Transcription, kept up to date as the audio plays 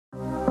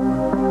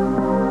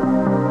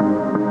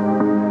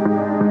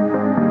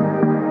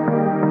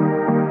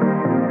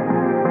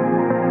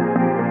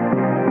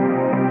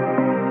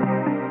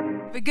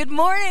Good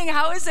morning.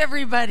 How is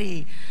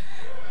everybody?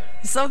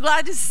 So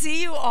glad to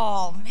see you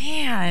all.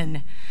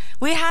 Man,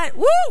 we had,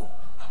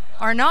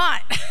 or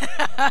not.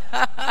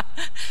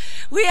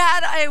 We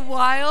had a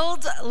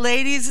wild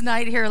ladies'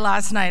 night here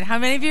last night. How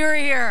many of you are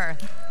here?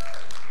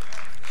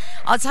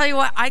 I'll tell you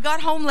what, I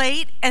got home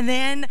late, and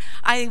then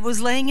I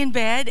was laying in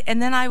bed,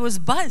 and then I was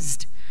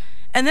buzzed,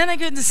 and then I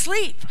couldn't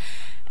sleep.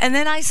 And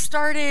then I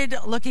started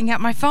looking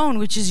at my phone,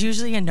 which is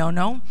usually a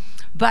no-no,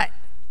 but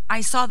I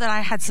saw that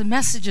I had some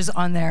messages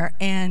on there,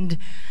 and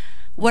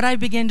what I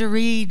began to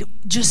read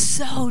just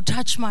so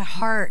touched my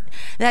heart,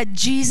 that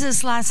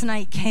Jesus last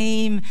night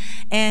came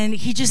and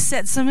he just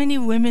set so many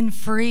women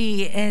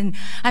free. And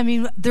I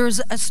mean,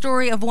 there's a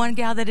story of one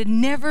gal that had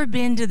never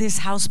been to this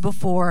house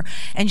before,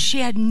 and she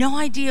had no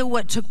idea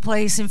what took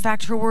place. In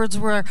fact, her words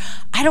were,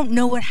 I don't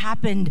know what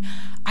happened.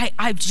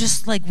 I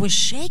just was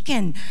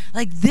shaken.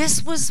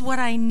 This was what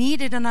I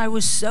needed, and I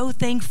was so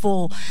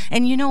thankful.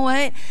 And you know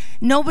what?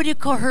 Nobody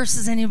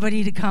coerces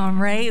anybody to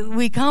come, right?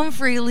 We come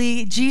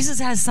freely. Jesus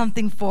has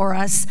something for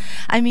us.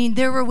 I mean,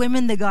 there were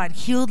women that got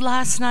healed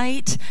last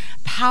night.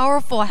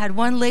 Powerful. I had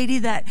one lady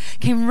that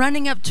came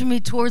running up to me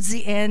towards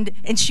the end,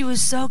 and she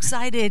was so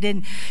excited.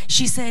 And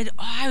she said,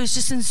 I was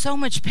just in so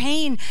much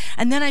pain.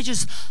 And then I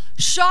just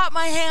shot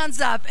my hands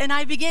up and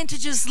I began to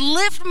just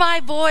lift my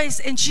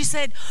voice, and she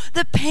said,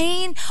 the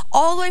pain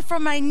all the way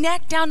from my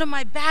neck down to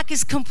my back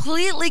is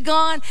completely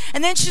gone.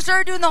 And then she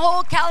started doing the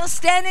whole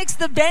calisthenics,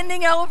 the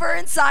bending over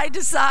and side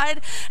to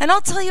side. And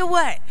I'll tell you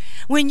what,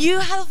 when you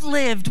have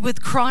lived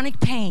with chronic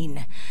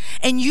pain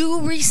and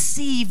you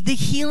receive the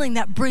healing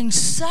that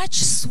brings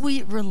such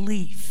sweet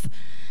relief,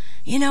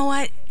 you know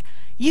what?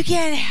 You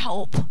can't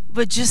help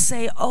but just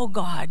say, oh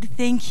God,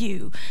 thank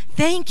you.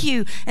 Thank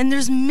you. And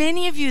there's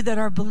many of you that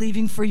are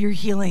believing for your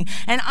healing.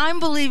 And I'm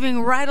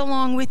believing right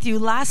along with you.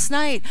 Last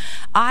night,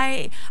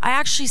 I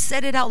actually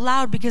said it out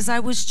loud because I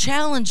was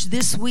challenged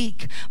this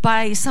week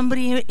by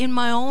somebody in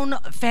my own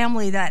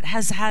family that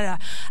has had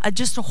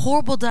just a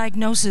horrible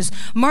diagnosis.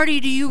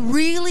 Marty, do you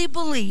really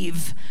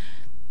believe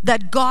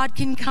that God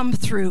can come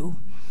through?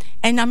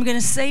 And I'm going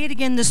to say it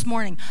again this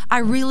morning. I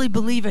really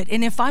believe it.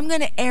 And if I'm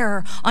going to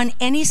err on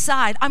any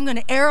side, I'm going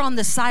to err on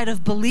the side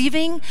of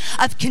believing,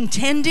 of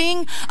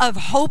contending, of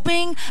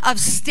hoping, of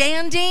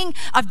standing,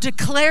 of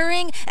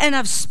declaring, and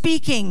of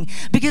speaking.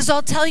 Because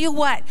I'll tell you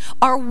what,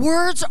 our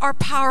words are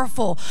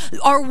powerful.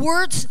 Our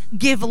words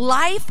give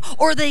life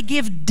or they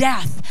give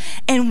death.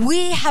 And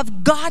we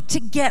have got to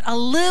get a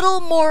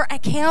little more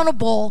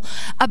accountable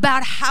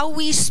about how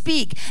we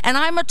speak. And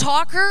I'm a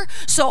talker,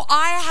 so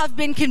I have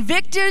been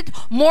convicted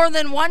more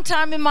than one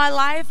time in my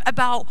life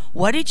about,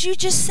 what did you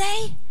just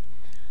say?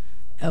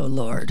 Oh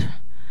Lord.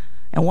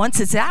 And once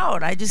it's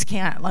out, I just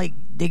can't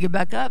dig it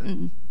back up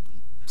and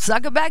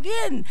suck it back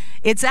in.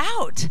 It's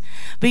out.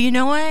 But you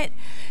know what?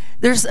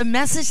 There's a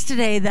message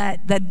today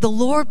that the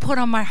Lord put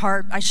on my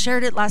heart. I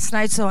shared it last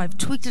night, so I've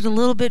tweaked it a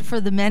little bit for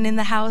the men in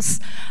the house.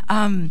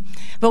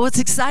 But what's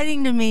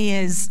exciting to me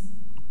is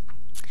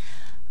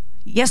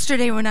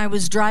yesterday when I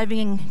was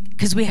driving,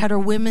 because we had our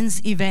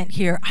women's event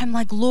here, I'm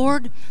like,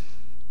 Lord,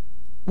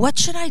 what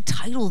should I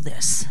title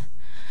this?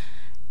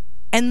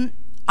 And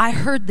I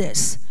heard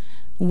this: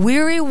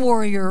 Weary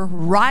Warrior,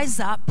 Rise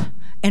Up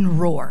and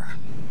Roar.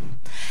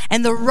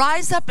 And the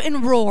rise up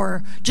and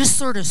roar just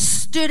sort of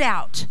stood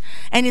out.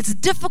 And it's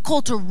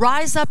difficult to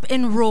rise up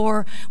and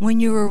roar when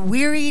you are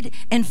wearied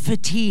and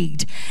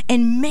fatigued.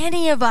 And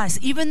many of us,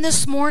 even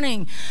this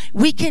morning,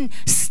 we can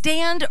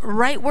stand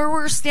right where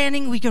we're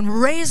standing. We can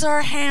raise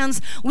our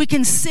hands. We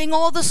can sing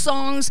all the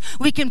songs.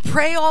 We can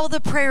pray all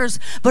the prayers.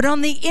 But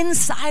on the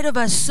inside of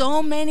us,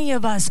 so many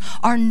of us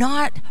are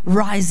not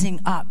rising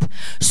up.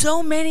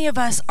 So many of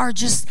us are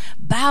just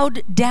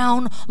bowed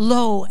down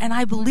low. And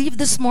I believe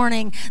this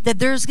morning that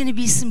there's going to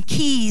be some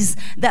keys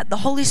that the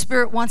Holy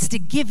Spirit wants to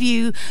give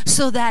you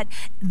so that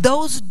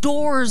those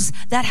doors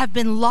that have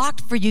been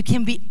locked for you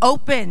can be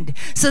opened,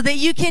 so that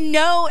you can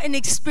know and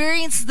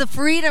experience the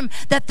freedom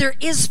that there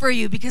is for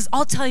you. Because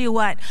I'll tell you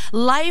what,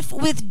 life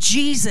with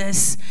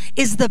Jesus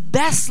is the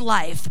best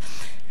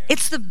life.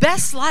 It's the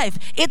best life.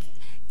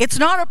 It's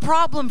not a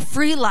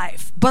problem-free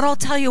life, but I'll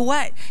tell you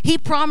what, he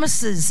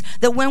promises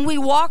that when we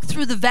walk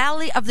through the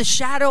valley of the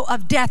shadow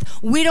of death,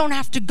 we don't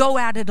have to go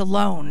at it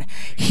alone.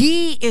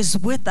 He is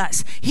with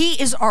us.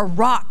 He is our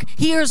rock.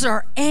 He is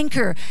our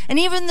anchor. And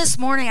even this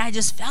morning, I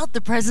just felt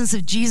the presence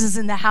of Jesus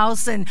in the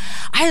house, and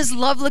I just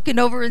love looking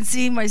over and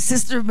seeing my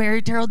sister,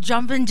 Mary Terrell,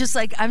 jumping just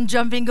like I'm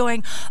jumping,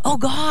 going, oh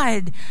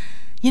God,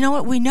 you know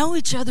what? We know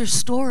each other's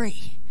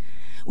story.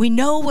 We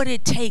know what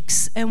it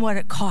takes and what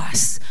it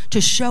costs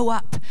to show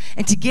up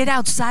and to get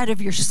outside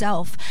of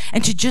yourself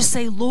and to just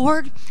say,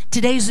 Lord,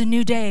 today's a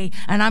new day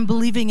and I'm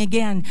believing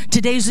again.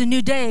 Today's a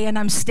new day and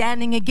I'm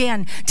standing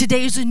again.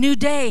 Today's a new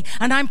day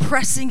and I'm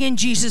pressing in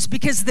Jesus,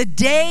 because the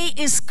day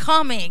is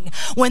coming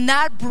when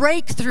that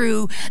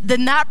breakthrough,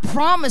 then that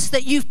promise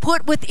that you've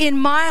put within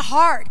my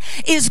heart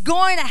is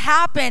going to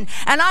happen,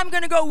 and I'm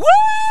going to go,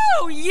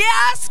 woo,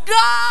 yes,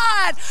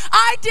 God,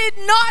 I did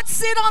not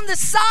sit on the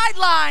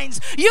sidelines.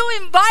 You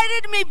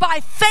invited me by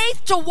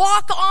faith to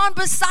walk on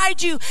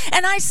beside you.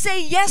 And I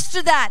say yes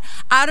to that.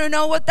 I don't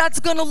know what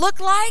that's going to look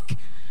like.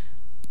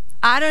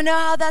 I don't know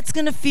how that's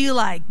going to feel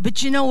like.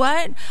 But you know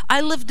what?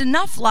 I lived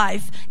enough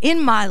life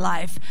in my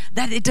life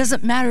that it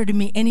doesn't matter to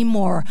me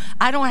anymore.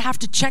 I don't have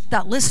to check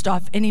that list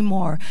off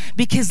anymore.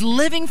 Because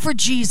living for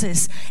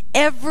Jesus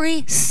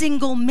every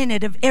single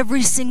minute of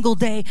every single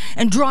day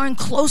and drawing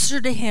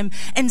closer to him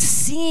and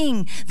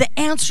seeing the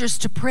answers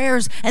to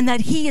prayers and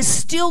that he is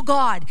still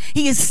God.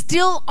 He is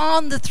still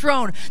on the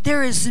throne.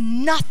 There is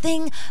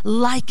nothing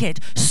like it.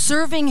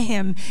 Serving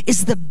him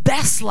is the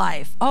best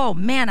life. Oh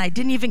man, I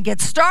didn't even get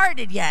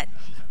started yet.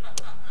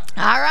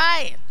 All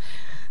right.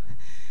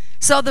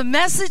 So the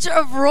message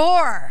of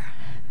Roar,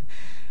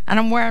 and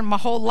I'm wearing my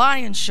whole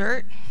lion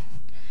shirt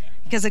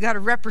because I got to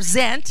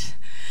represent.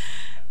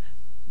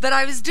 But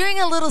I was doing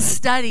a little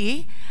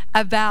study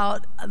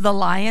about the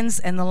lions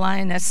and the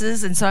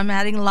lionesses, and so I'm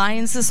adding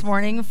lions this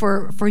morning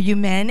for you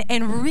men.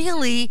 And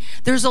really,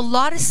 there's a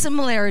lot of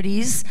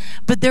similarities,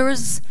 but there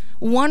was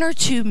one or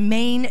two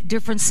main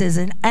differences.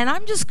 And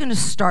I'm just going to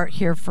start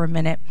here for a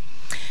minute.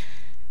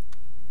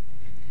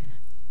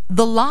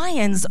 The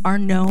lions are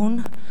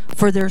known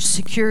for their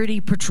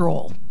security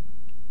patrol.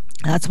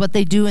 That's what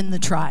they do in the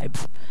tribe.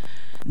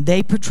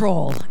 They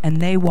patrol and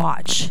they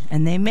watch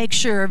and they make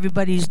sure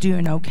everybody's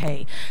doing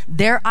okay.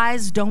 Their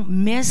eyes don't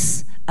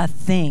miss a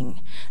thing.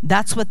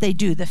 That's what they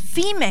do. The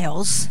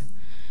females,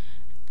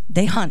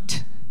 they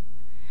hunt.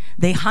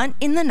 They hunt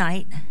in the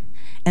night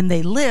and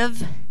they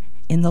live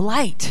in the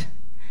light.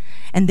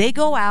 And they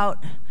go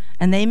out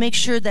and they make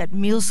sure that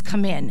meals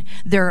come in.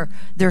 They're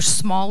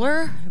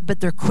smaller, but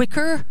they're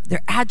quicker,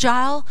 they're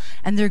agile,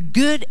 and they're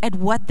good at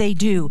what they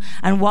do.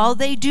 And while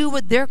they do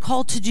what they're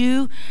called to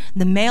do,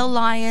 the male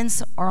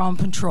lions are on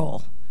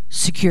patrol,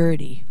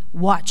 security,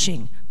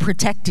 watching,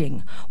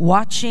 protecting,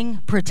 watching,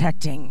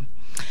 protecting.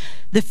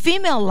 The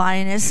female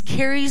lioness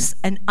carries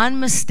an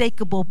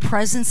unmistakable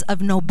presence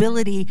of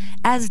nobility,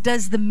 as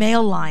does the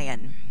male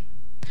lion.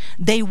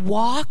 They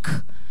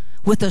walk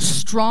with a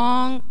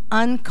strong,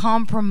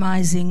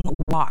 uncompromising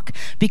walk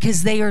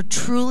because they are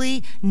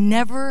truly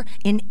never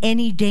in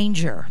any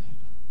danger.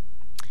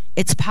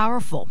 It's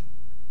powerful.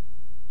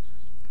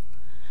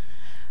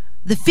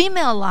 The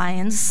female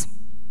lions,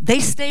 they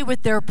stay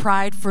with their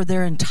pride for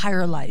their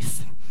entire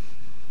life.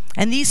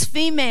 And these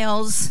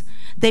females,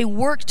 they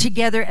work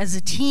together as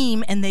a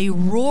team and they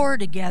roar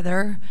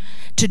together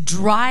to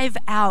drive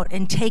out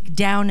and take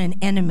down an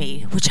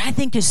enemy, which I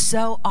think is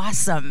so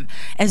awesome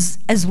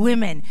as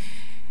women.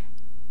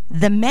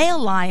 The male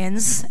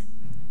lions,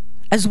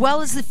 as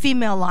well as the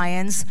female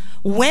lions,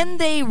 when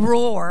they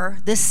roar,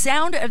 the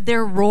sound of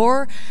their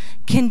roar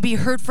can be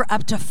heard for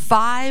up to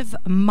 5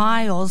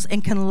 miles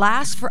and can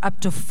last for up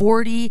to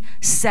 40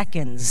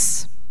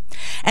 seconds.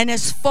 And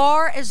as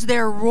far as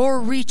their roar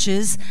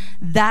reaches,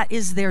 that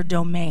is their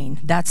domain.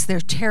 That's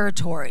their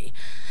territory.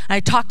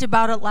 I talked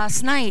about it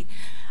last night.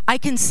 I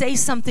can say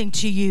something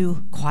to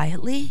you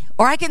quietly,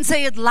 or I can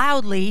say it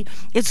loudly.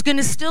 It's going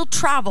to still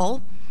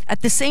travel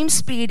at the same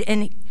speed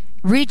and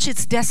reach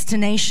its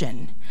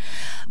destination.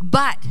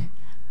 But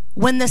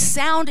when the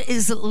sound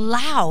is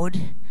loud,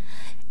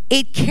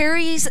 it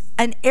carries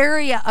an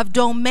area of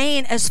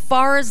domain as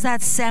far as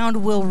that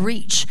sound will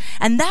reach.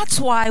 And that's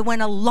why when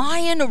a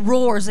lion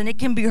roars, and it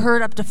can be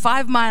heard up to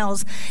 5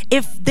 miles,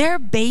 if their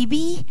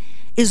baby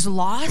is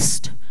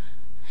lost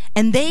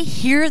and they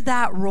hear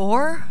that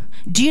roar,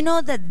 do you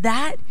know that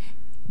that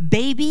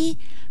baby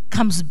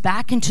comes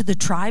back into the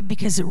tribe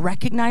because it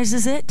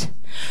recognizes it?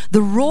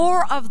 The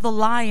roar of the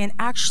lion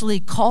actually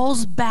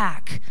calls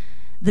back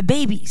the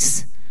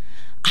babies.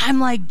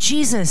 I'm like,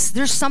 Jesus,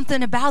 there's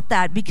something about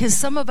that, because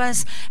some of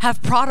us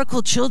have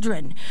prodigal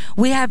children.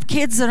 We have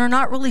kids that are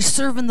not really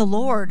serving the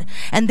Lord,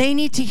 and they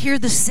need to hear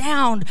the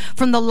sound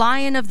from the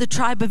Lion of the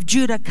tribe of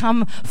Judah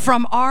come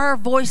from our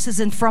voices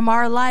and from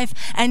our life,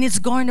 and it's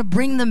going to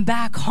bring them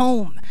back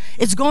home.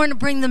 It's going to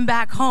bring them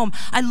back home.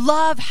 I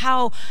love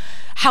how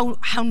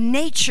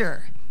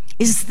nature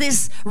is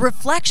this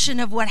reflection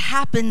of what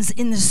happens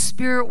in the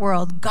spirit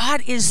world.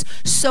 God is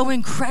so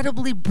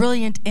incredibly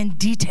brilliant and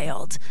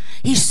detailed.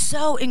 He's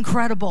so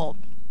incredible.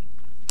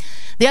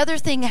 The other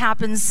thing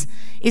happens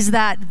is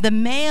that the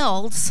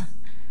males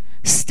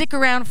stick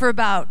around for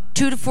about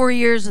 2 to 4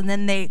 years and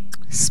then they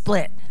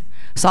split.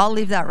 So I'll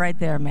leave that right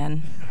there,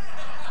 man.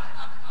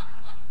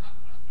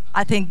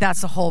 I think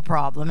that's a whole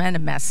problem and a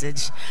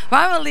message. But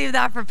I'm going to leave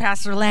that for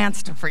Pastor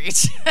Lance to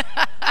preach.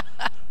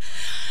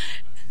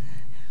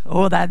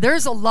 Oh,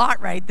 there's a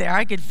lot right there.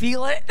 I could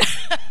feel it.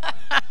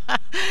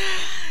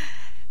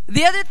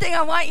 The other thing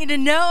I want you to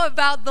know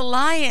about the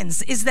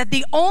lions is that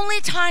the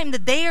only time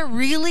that they are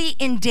really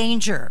in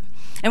danger,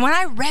 and when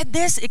I read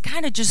this, it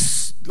kind of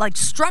just like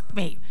struck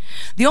me.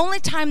 The only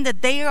time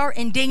that they are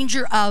in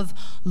danger of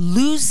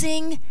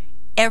losing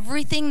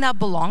everything that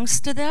belongs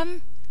to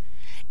them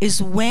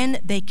is when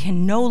they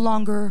can no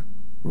longer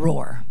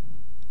roar.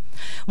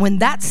 When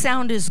that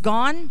sound is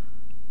gone,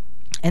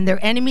 and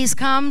their enemies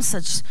come,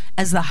 such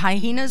as the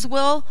hyenas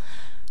will,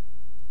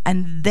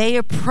 and they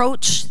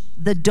approach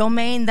the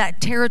domain,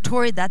 that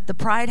territory that the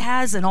pride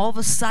has, and all of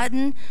a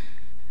sudden,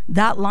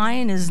 that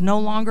lion is no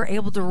longer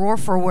able to roar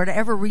for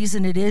whatever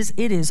reason it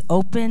is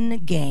open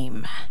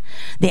game.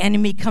 The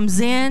enemy comes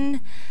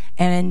in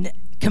and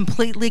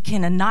completely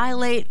can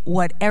annihilate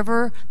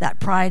whatever that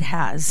pride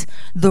has.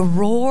 The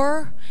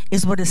roar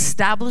is what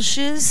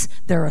establishes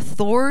their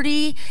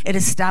authority. It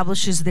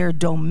establishes their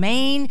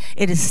domain.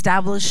 It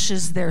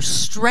establishes their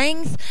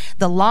strength.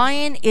 The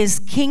lion is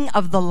king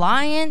of the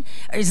lion,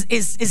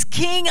 is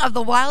king of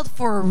the wild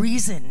for a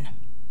reason.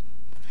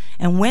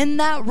 And when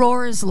that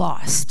roar is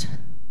lost,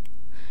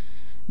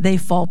 they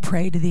fall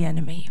prey to the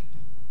enemy.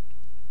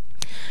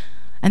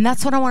 And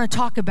that's what I want to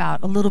talk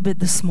about a little bit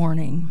this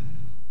morning.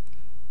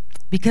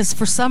 Because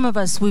for some of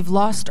us, we've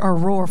lost our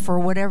roar for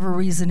whatever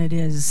reason it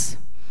is.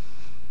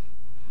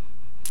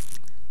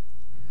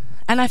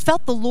 And I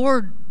felt the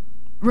Lord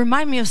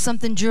remind me of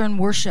something during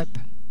worship.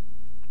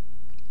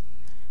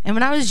 And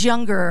when I was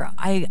younger,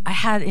 I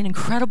had an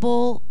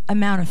incredible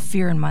amount of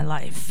fear in my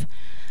life.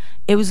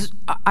 It was,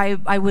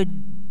 I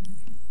would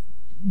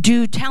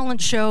do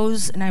talent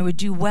shows and I would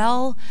do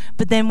well,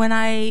 but then when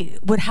I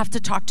would have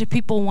to talk to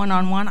people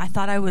one-on-one, I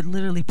thought I would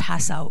literally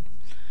pass out.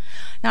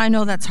 Now I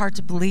know that's hard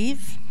to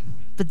believe,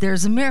 but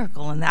there's a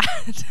miracle in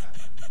that.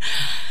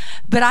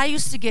 But I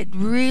used to get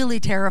really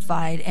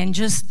terrified and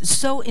just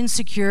so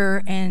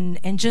insecure and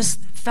just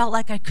felt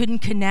like I couldn't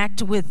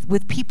connect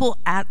with people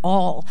at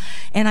all.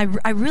 And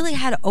I really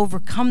had to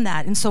overcome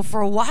that. And so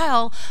for a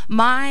while,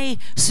 my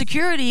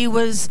security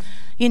was,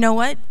 you know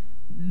what,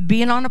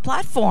 being on a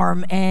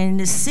platform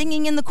and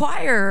singing in the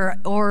choir,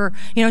 or,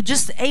 you know,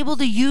 just able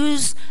to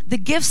use the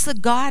gifts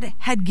that God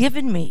had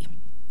given me.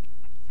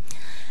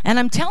 And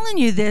I'm telling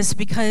you this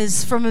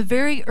because from a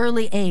very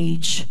early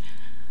age,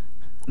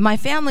 my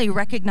family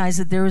recognized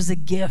that there was a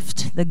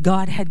gift that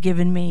God had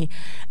given me.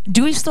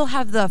 Do we still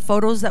have the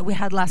photos that we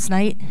had last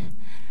night?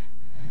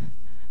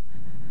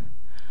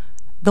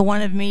 The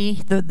one of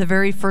me, the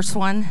very first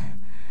one?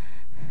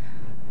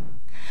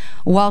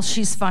 While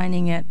she's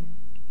finding it,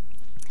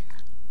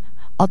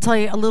 I'll tell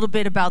you a little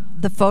bit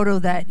about the photo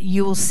that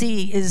you will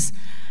see.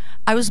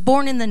 I was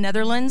born in the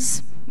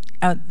Netherlands.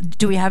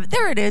 Do we have it?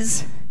 There it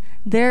is.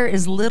 There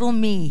is little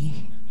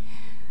me.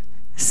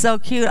 So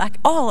cute. And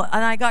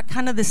I got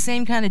kind of the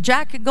same kind of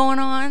jacket going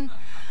on.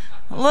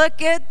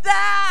 Look at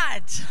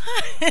that.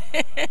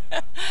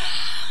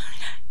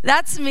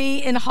 That's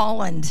me in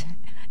Holland.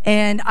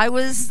 And I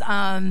was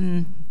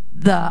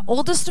the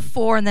oldest of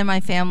 4, and then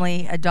my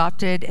family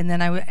adopted, and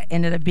then I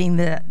ended up being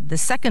the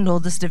second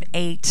oldest of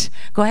 8.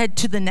 Go ahead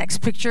to the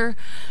next picture.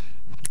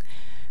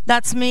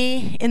 That's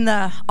me in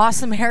the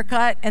awesome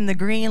haircut and the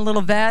green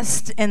little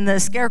vest and the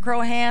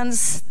scarecrow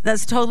hands.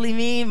 That's totally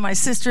me. My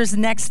sister's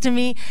next to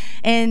me.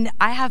 And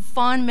I have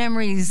fond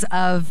memories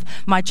of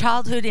my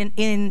childhood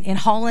in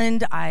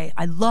Holland. I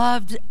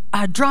loved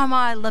drama.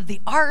 I loved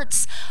the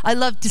arts. I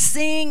loved to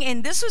sing.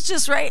 And this was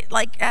just right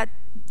like at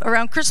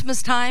around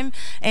Christmas time.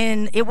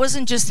 And it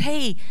wasn't just,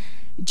 hey,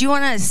 do you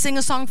want to sing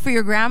a song for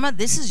your grandma?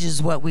 This is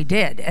just what we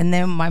did. And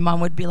then my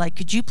mom would be like,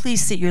 could you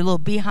please sit your little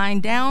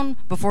behind down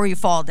before you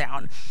fall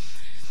down?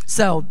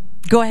 So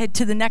go ahead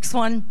to the next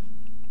one.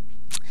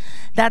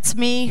 That's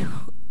me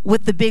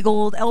with the big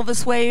old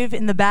Elvis wave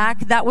in the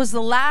back. That was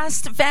the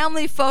last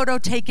family photo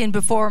taken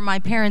before my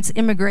parents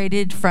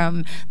immigrated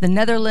from the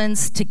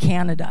Netherlands to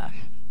Canada.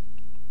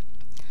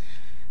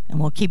 And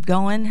we'll keep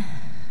going.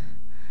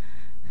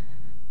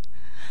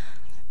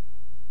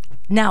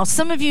 Now,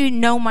 some of you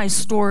know my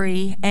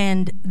story,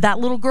 and that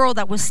little girl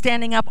that was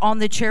standing up on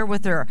the chair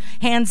with her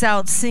hands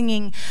out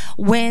singing,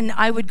 when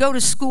I would go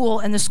to school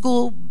and the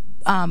school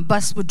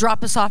bus would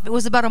drop us off, it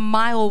was about a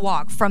mile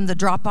walk from the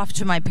drop-off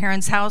to my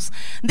parents' house.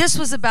 This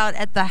was about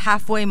at the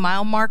halfway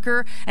mile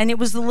marker, and it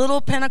was the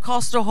little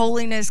Pentecostal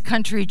Holiness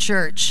Country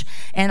Church.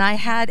 And I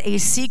had a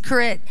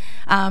secret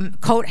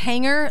coat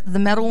hanger, the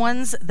metal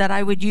ones, that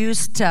I would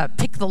use to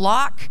pick the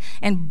lock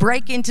and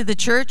break into the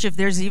church, if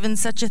there's even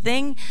such a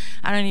thing.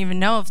 I don't even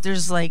know if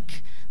there's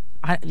like,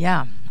 I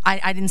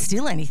didn't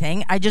steal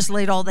anything. I just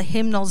laid all the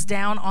hymnals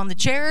down on the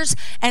chairs,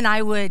 and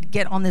I would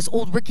get on this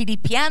old rickety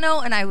piano,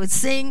 and I would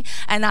sing,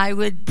 and I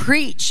would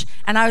preach.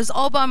 And I was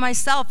all by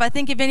myself. I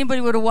think if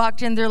anybody would have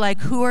walked in, they're like,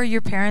 who are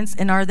your parents,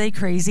 and are they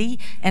crazy,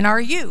 and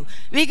are you?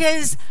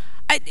 Because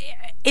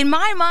in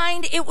my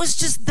mind, it was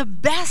just the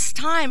best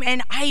time,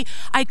 and I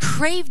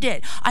craved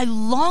it. I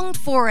longed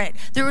for it.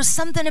 There was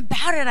something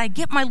about it. I'd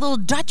get my little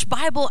Dutch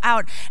Bible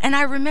out, and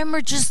I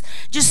remember just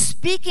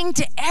speaking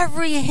to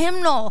every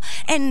hymnal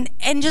and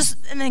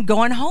then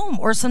going home.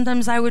 Or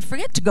sometimes I would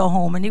forget to go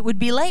home, and it would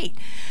be late.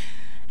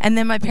 And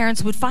then my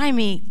parents would find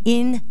me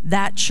in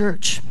that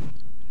church.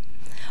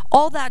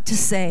 All that to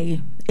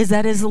say is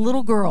that as a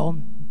little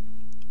girl,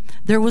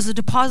 there was a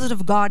deposit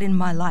of God in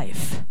my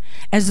life,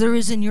 as there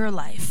is in your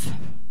life.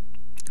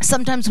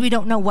 Sometimes we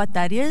don't know what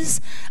that is.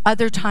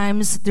 Other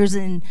times there's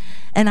an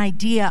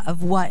idea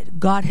of what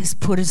God has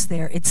put us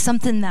there. It's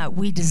something that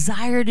we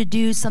desire to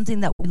do,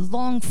 something that we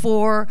long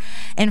for.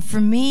 And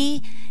for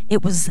me,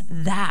 it was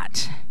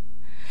that.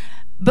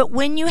 But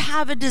when you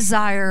have a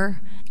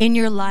desire in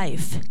your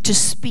life to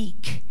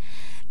speak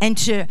and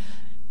to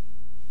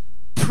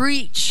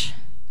preach,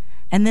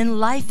 and then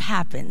life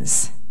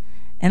happens,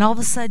 and all of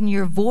a sudden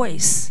your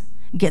voice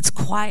gets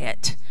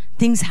quiet.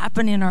 Things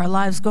happen in our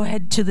lives. Go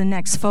ahead to the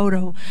next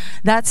photo.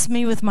 That's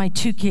me with my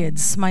 2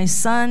 kids, my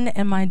son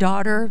and my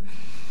daughter.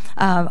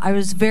 I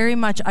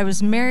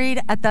was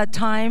married at that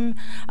time,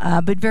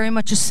 but very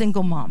much a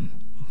single mom.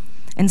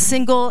 And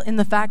single in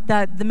the fact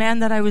that the man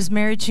that I was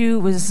married to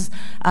was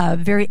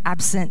very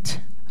absent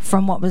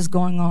from what was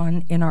going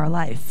on in our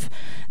life.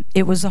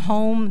 It was a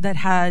home that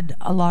had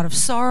a lot of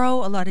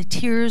sorrow, a lot of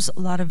tears, a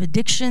lot of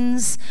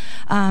addictions,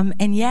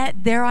 and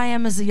yet there I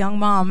am as a young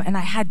mom, and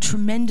I had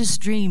tremendous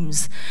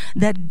dreams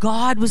that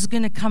God was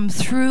going to come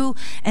through,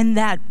 and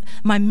that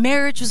my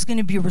marriage was going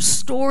to be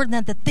restored, and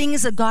that the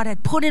things that God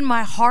had put in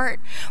my heart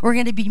were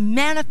going to be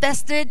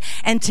manifested,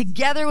 and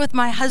together with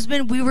my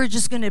husband, we were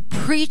just going to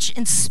preach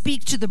and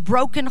speak to the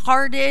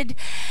brokenhearted.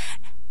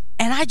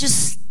 And I just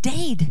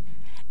stayed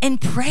and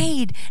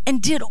prayed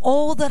and did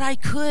all that I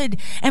could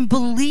and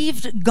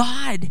believed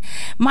God.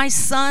 My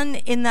son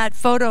in that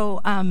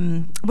photo,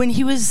 when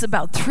he was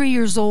about 3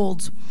 years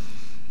old,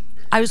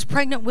 I was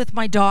pregnant with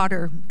my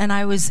daughter, and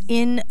I was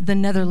in the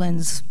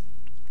Netherlands,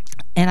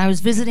 and I was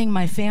visiting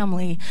my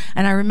family,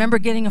 and I remember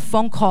getting a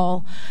phone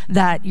call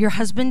that your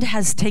husband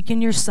has taken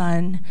your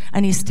son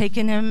and he's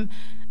taken him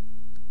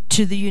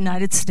to the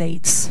United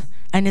States,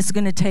 and it's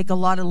going to take a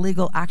lot of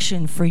legal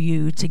action for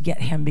you to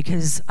get him,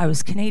 because I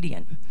was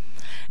Canadian.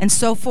 And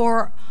so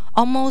for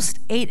almost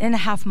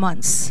 8.5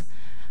 months,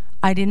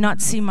 I did not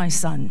see my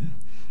son.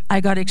 I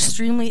got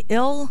extremely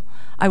ill.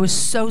 I was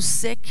so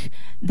sick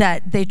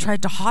that they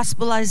tried to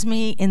hospitalize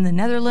me in the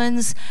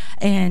Netherlands,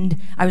 and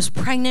I was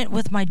pregnant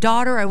with my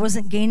daughter. I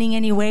wasn't gaining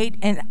any weight,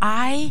 and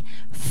I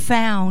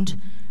found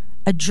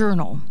a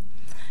journal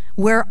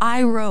where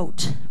I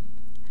wrote,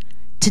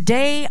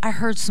 "Today I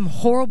heard some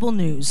horrible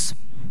news.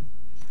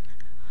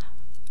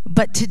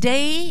 But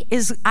today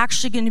is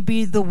actually going to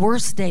be the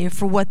worst day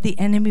for what the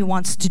enemy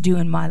wants to do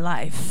in my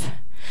life."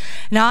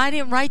 Now, I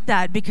didn't write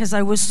that because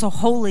I was so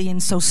holy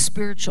and so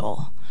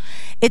spiritual.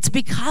 It's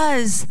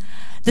because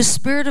the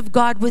Spirit of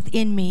God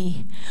within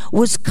me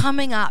was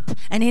coming up,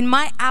 and in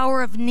my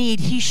hour of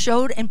need, He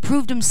showed and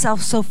proved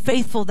Himself so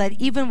faithful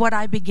that even what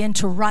I began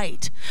to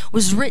write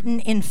was written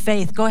in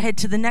faith. Go ahead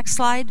to the next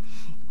slide.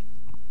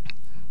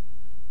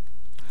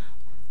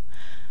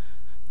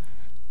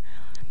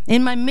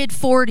 In my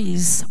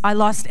mid-40s, I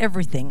lost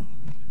everything.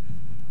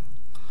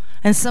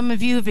 And some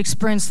of you have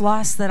experienced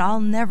loss that I'll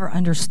never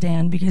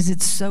understand because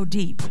it's so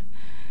deep.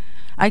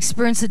 I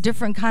experienced a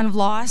different kind of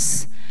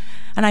loss,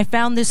 and I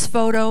found this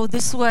photo.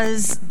 This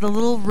was the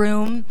little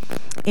room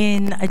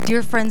in a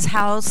dear friend's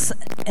house,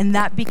 and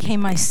that became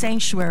my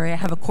sanctuary. I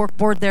have a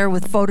corkboard there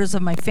with photos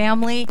of my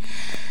family.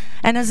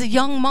 And as a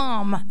young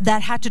mom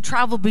that had to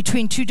travel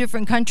between 2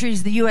 different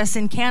countries, the US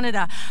and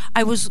Canada,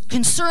 I was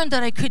concerned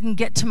that I couldn't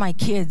get to my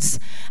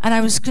kids. And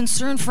I was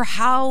concerned for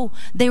how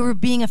they were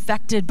being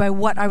affected by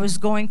what I was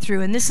going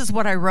through. And this is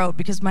what I wrote,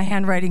 because my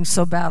handwriting's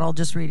so bad, I'll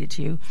just read it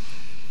to you.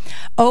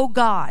 "Oh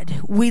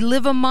God, we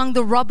live among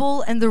the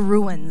rubble and the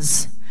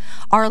ruins.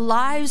 Our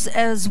lives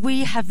as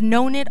we have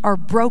known it are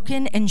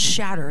broken and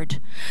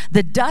shattered.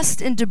 The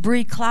dust and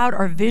debris cloud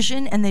our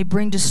vision, and they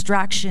bring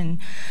distraction.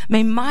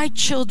 May my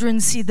children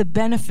see the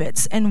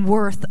benefits and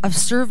worth of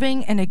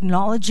serving and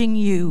acknowledging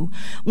you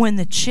when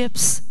the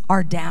chips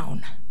are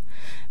down.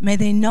 May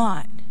they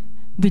not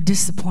be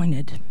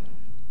disappointed."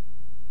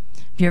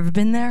 Have you ever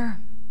been there?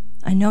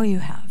 I know you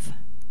have.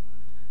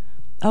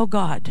 Oh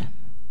God,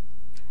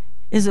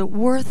 is it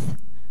worth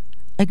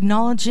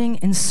acknowledging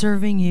and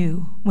serving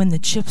you when the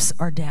chips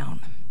are down?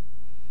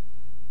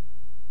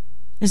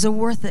 Is it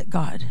worth it,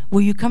 God?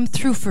 Will you come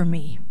through for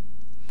me?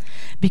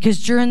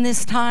 Because during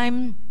this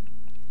time,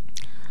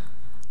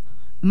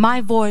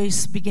 my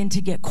voice began to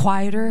get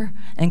quieter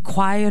and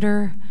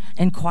quieter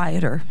and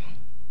quieter.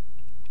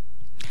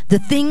 The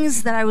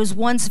things that I was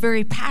once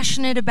very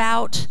passionate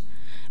about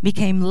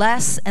became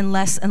less and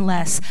less and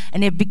less,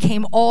 and it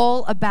became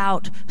all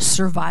about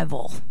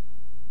survival.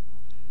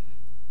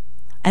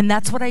 And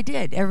that's what I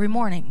did every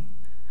morning.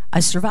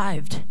 I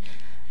survived.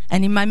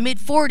 And in my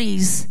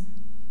mid-40s,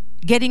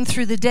 getting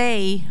through the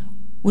day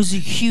was a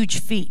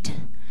huge feat.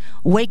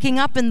 Waking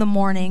up in the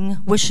morning,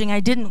 wishing I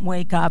didn't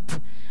wake up,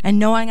 and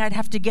knowing I'd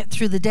have to get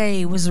through the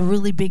day was a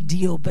really big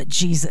deal, but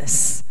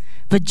Jesus.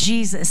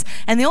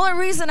 And the only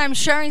reason I'm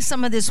sharing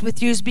some of this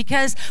with you is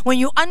because when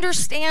you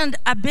understand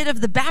a bit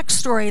of the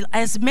backstory,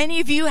 as many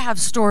of you have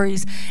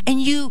stories,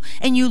 and you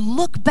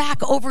look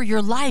back over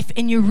your life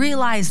and you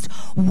realized,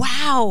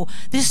 wow,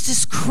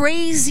 this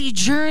crazy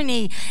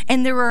journey,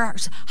 and there were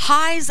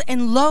highs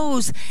and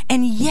lows,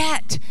 and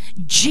yet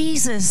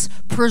Jesus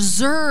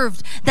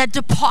preserved that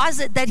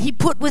deposit that He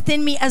put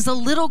within me as a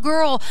little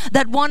girl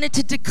that wanted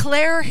to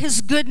declare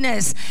His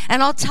goodness.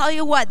 And I'll tell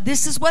you what,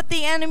 this is what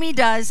the enemy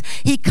does.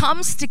 He comes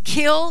comes to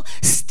kill,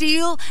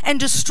 steal, and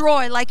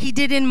destroy like he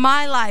did in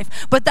my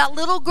life. But that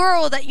little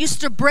girl that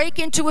used to break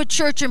into a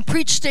church and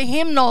preach to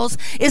hymnals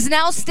is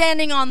now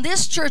standing on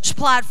this church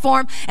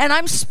platform, and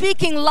I'm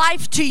speaking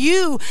life to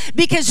you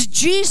because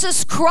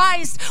Jesus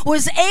Christ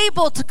was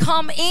able to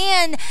come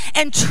in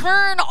and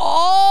turn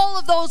all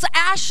of those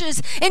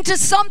ashes into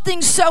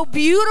something so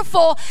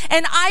beautiful.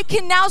 And I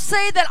can now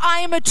say that I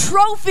am a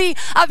trophy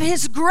of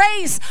his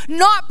grace,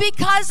 not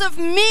because of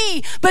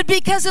me, but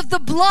because of the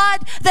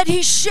blood that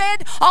he shed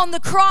on the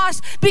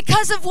cross,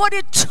 because of what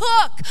it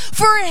took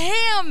for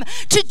him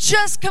to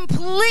just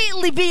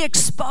completely be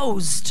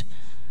exposed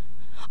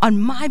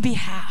on my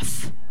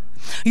behalf.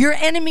 Your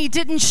enemy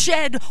didn't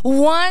shed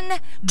one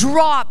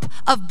drop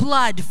of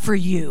blood for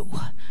you.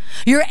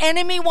 Your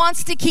enemy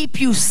wants to keep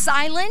you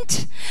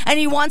silent, and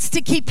he wants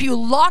to keep you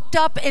locked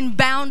up and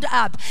bound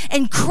up.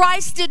 And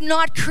Christ did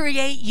not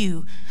create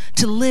you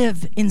to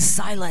live in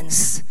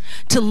silence,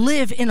 to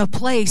live in a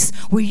place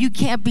where you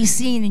can't be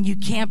seen and you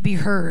can't be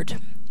heard.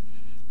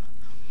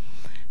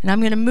 And I'm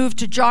going to move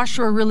to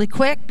Joshua really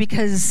quick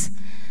because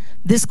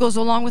this goes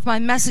along with my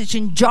message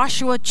in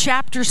Joshua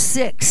chapter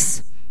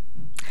 6.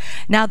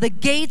 Now the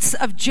gates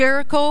of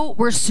Jericho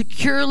were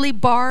securely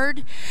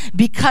barred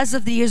because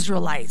of the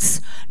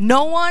Israelites.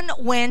 No one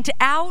went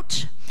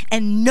out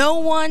and no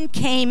one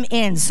came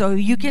in. So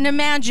you can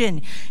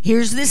imagine,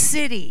 here's this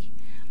city,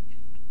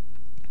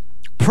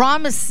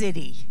 promised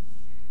city,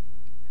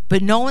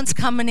 but no one's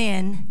coming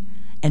in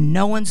and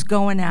no one's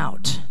going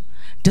out.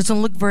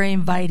 Doesn't look very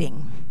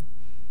inviting.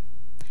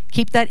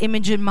 Keep that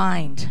image in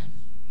mind.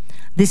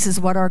 This is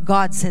what our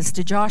God says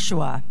to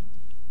Joshua.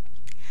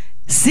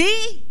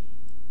 See,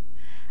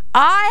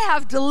 I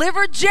have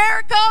delivered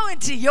Jericho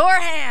into your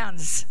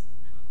hands.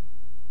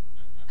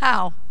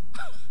 How?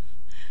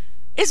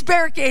 It's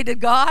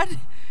barricaded, God.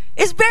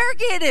 It's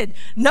barricaded.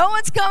 No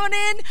one's coming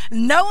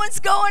in, no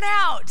one's going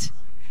out.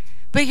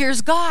 But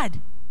here's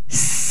God.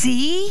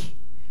 See?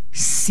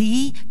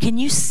 Can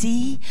you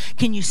see?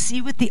 Can you see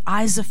with the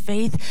eyes of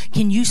faith?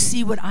 Can you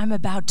see what I'm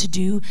about to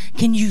do?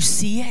 Can you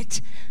see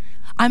it?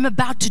 I'm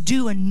about to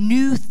do a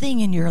new thing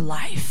in your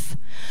life.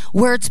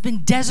 Where it's been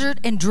desert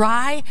and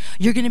dry,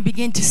 you're going to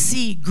begin to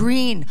see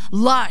green,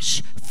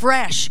 lush,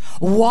 fresh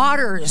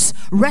waters.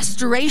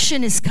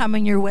 Restoration is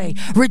coming your way.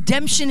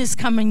 Redemption is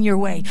coming your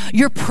way.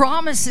 Your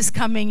promise is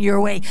coming your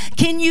way.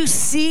 Can you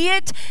see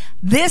it?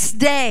 This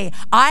day,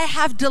 I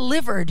have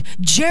delivered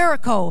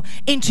Jericho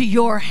into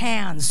your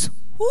hands.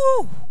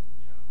 Woo!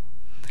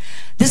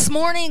 This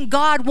morning,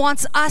 God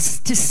wants us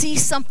to see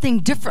something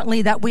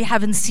differently that we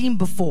haven't seen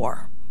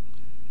before.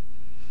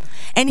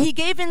 And he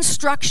gave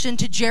instruction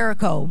to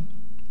Jericho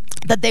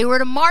that they were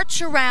to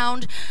march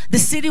around the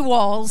city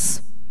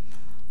walls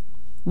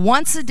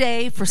once a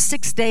day for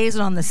 6 days,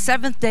 and on the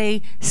seventh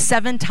day,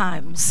 7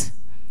 times.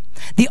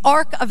 The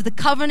Ark of the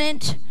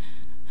Covenant,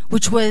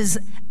 which was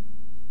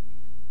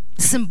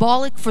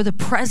symbolic for the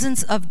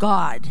presence of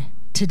God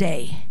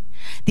today.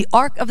 The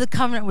Ark of the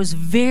Covenant was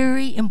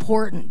very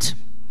important.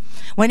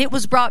 When it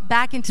was brought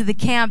back into the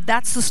camp,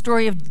 that's the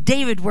story of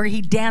David where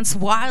he danced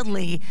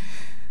wildly.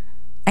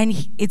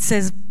 And it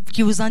says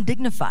he was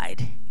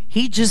undignified.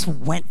 He just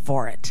went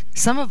for it.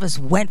 Some of us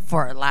went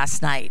for it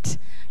last night.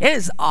 It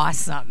is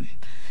awesome.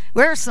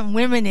 There were some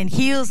women in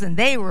heels and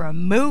they were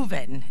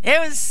moving. It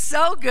was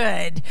so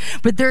good.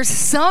 But there's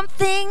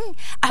something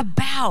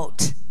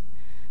about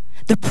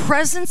the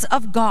presence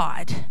of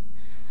God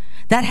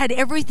that had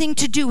everything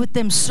to do with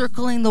them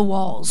circling the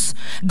walls.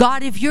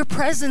 God, if your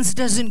presence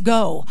doesn't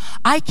go,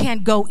 I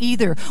can't go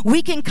either.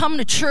 We can come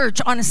to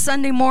church on a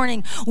Sunday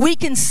morning. We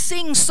can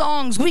sing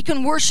songs. We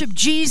can worship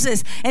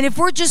Jesus. And if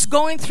we're just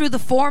going through the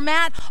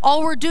format,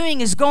 all we're doing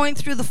is going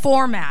through the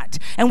format.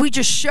 And we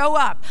just show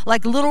up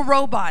like little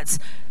robots.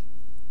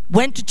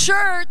 Went to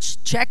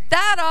church, check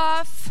that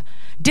off.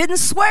 Didn't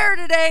swear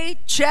today,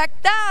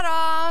 check that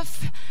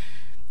off.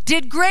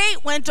 Did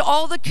great, went to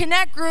all the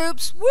connect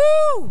groups,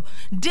 woo!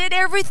 Did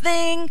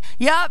everything,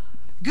 yep,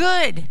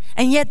 good.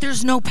 And yet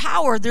there's no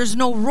power, there's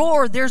no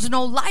roar, there's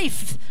no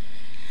life.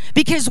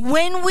 Because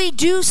when we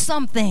do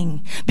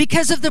something,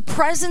 because of the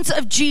presence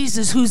of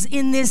Jesus who's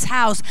in this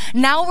house,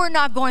 now we're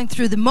not going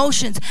through the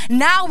motions.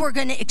 Now we're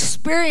going to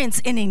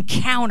experience an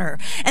encounter.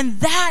 And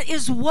that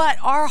is what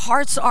our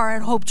hearts are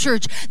at Hope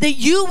Church. That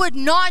you would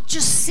not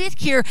just sit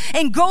here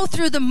and go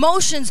through the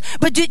motions,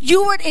 but that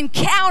you would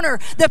encounter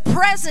the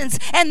presence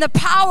and the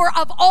power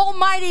of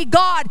Almighty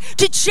God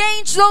to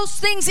change those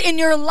things in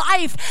your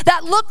life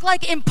that look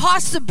like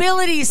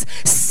impossibilities.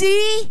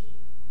 See?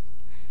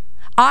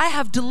 I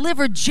have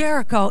delivered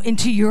Jericho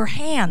into your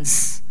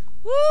hands.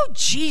 Woo,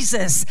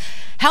 Jesus,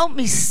 help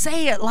me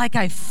say it like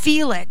I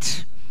feel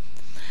it.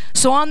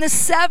 So on the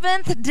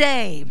 7th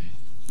day,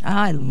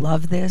 I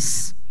love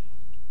this.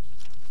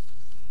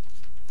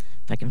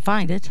 If I can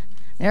find it.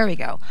 There we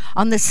go.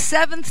 On the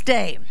 7th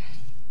day,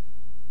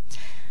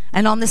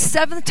 and on the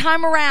 7th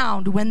time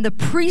around, when the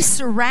priests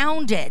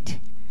surrounded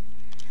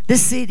the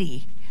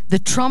city, the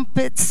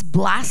trumpets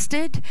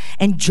blasted,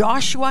 and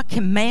Joshua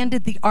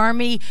commanded the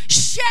army,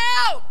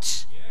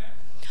 shout!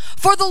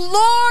 For the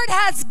Lord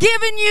has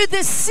given you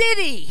this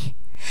city.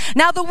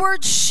 Now the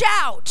word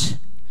shout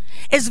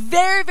is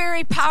very,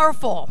 very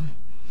powerful.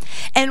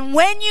 And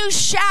when you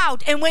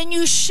shout,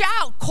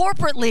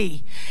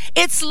 corporately,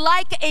 it's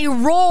like a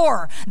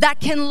roar that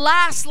can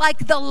last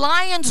like the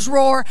lion's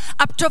roar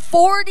up to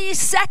 40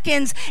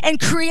 seconds and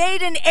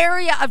create an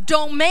area of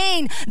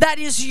domain that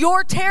is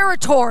your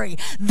territory.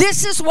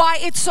 This is why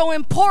it's so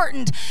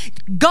important.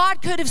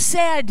 God could have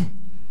said,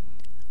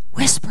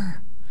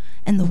 whisper,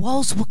 and the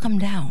walls will come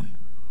down.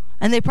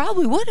 And they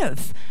probably would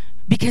have,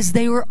 because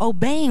they were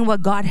obeying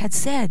what God had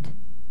said.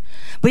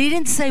 But he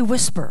didn't say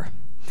whisper.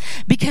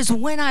 Because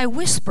when I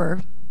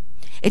whisper,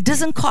 it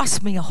doesn't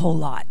cost me a whole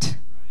lot.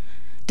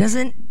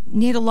 Doesn't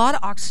need a lot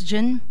of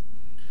oxygen.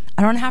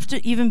 I don't have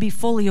to even be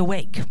fully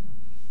awake.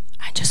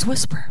 I just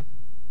whisper.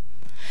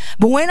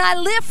 But when I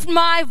lift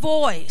my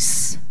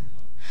voice,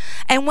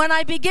 and when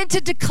I begin to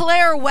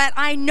declare what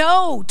I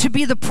know to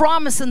be the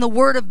promise in the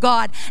Word of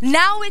God,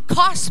 now it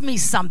costs me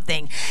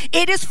something.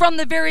 It is from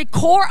the very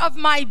core of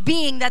my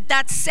being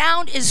that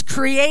sound is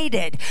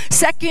created.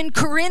 2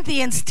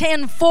 Corinthians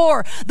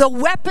 10:4, the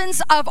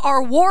weapons of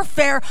our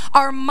warfare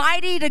are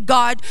mighty to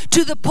God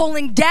to the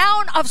pulling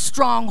down of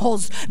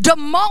strongholds,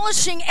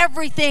 demolishing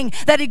everything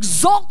that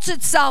exalts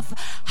itself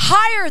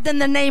higher than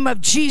the name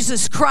of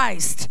Jesus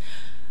Christ.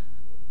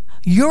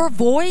 Your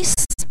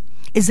voice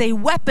is a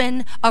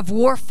weapon of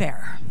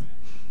warfare.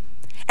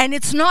 And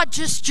it's not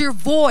just your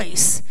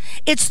voice.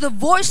 It's the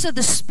voice of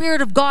the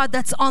Spirit of God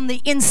that's on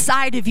the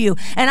inside of you.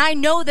 And I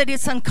know that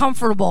it's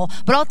uncomfortable,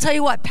 but I'll tell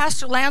you what,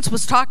 Pastor Lance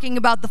was talking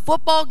about the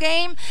football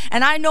game,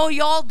 and I know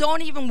y'all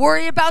don't even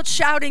worry about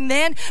shouting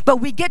then, but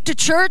we get to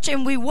church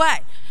and we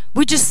what?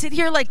 We just sit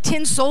here like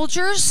tin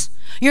soldiers?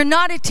 You're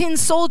not a tin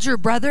soldier,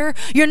 brother.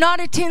 You're not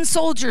a tin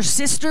soldier,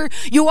 sister.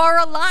 You are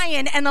a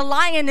lion and a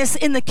lioness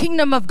in the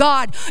kingdom of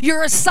God.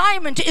 Your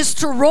assignment is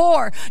to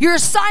roar. Your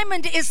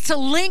assignment is to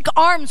link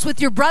arms with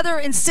your brother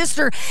and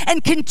sister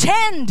and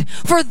contend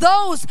for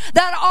those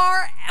that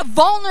are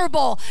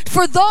vulnerable,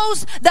 for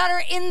those that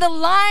are in the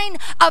line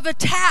of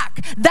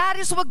attack. That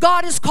is what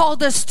God has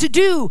called us to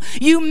do.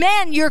 You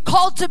men, you're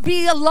called to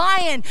be a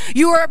lion.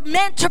 You are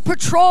meant to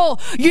patrol.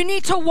 You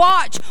need to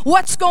watch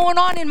what's going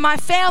on in my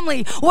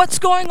family, what's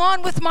going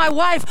on with my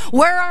wife,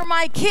 where are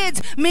my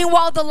kids?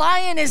 Meanwhile, the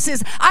lioness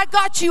is, I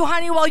got you,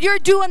 honey. While you're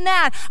doing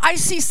that, I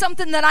see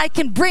something that I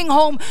can bring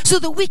home so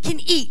that we can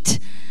eat.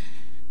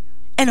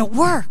 And it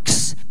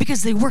works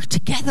because they work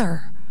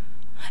together.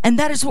 And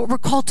that is what we're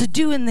called to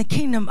do in the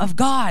kingdom of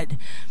God.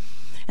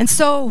 And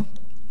so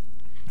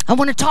I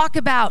want to talk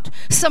about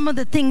some of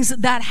the things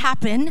that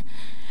happen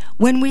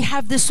when we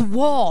have this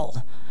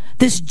wall,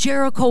 this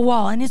Jericho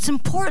wall. And it's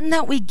important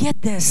that we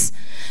get this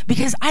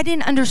because I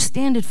didn't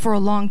understand it for a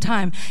long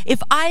time.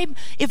 If I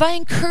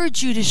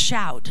encourage you to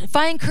shout, if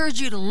I encourage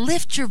you to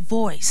lift your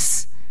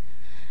voice,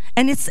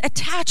 and it's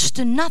attached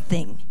to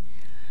nothing,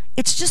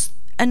 it's just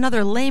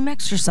another lame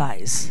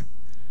exercise.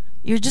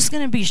 You're just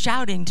going to be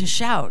shouting to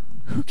shout.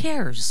 Who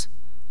cares?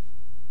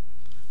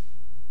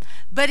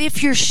 But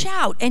if your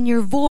shout and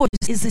your voice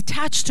is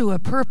attached to a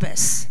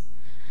purpose,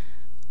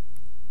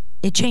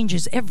 it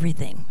changes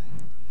everything.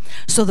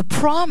 So the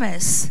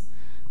promise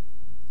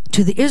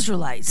to the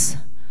Israelites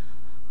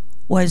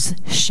was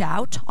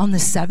shout on the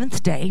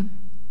seventh day.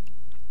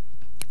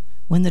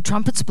 When the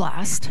trumpets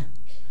blast,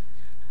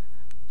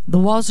 the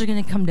walls are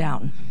going to come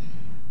down.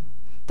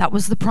 That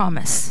was the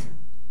promise.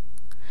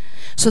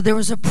 So there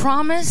was a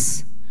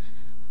promise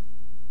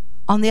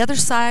on the other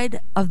side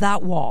of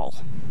that wall.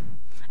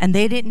 And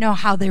they didn't know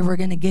how they were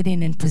going to get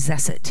in and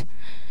possess it,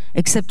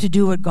 except to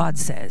do what God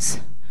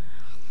says.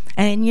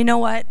 And you know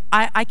what?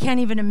 I can't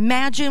even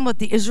imagine what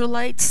the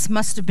Israelites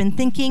must have been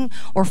thinking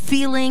or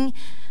feeling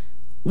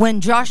when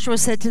Joshua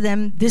said to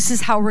them, this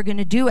is how we're going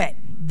to do it.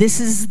 This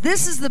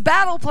is the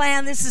battle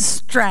plan. This is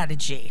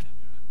strategy.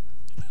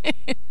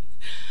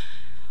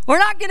 We're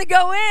not going to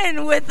go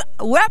in with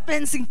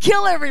weapons and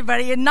kill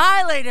everybody,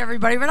 annihilate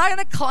everybody. We're not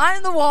going to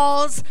climb the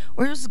walls.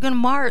 We're just going to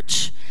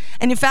march.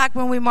 And in fact,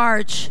 when we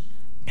march,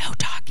 no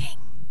talking.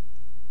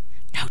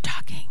 No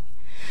talking.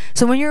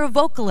 So when you're a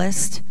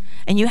vocalist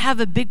and you have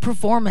a big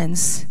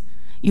performance,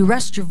 you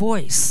rest your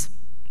voice.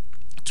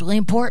 It's really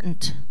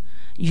important.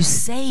 You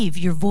save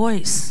your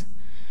voice.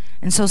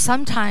 And so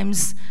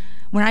sometimes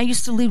when I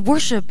used to lead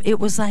worship, it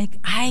was like,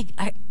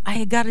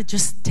 I got to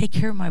just take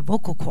care of my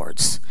vocal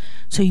cords.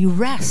 So you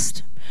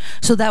rest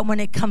so that when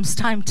it comes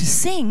time to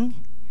sing,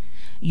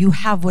 you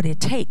have what it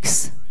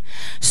takes.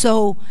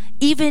 So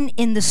even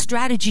in the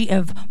strategy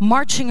of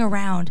marching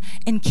around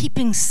and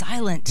keeping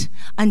silent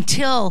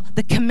until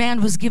the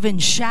command was given,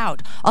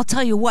 shout, I'll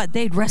tell you what,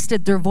 they'd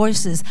rested their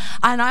voices.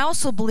 And I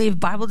also believe,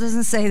 Bible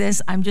doesn't say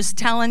this, I'm just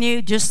telling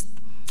you, just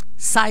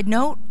side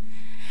note,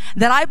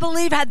 that I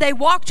believe had they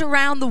walked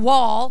around the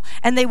wall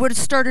and they would have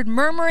started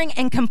murmuring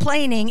and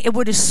complaining, it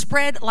would have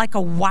spread like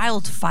a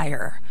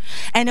wildfire.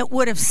 and it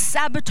would have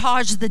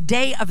sabotaged the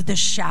day of the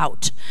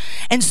shout.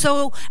 And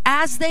so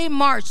as they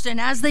marched and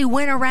as they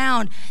went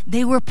around,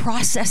 they were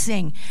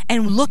processing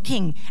and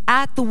looking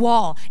at the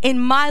wall. In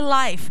my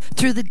life,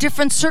 through the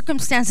different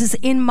circumstances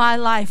in my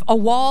life, a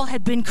wall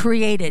had been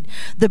created.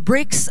 The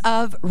bricks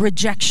of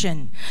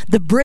rejection, the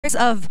bricks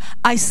of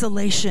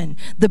isolation,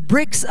 the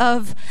bricks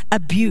of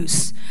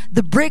abuse,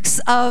 the bricks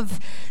of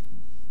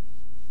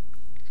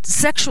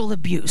sexual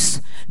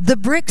abuse, the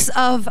bricks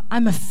of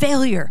I'm a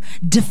failure,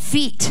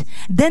 defeat.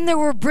 Then there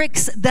were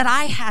bricks that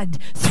I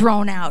had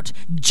thrown out: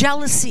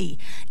 jealousy,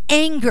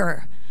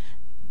 anger,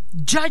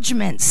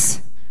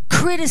 judgments,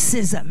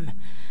 criticism.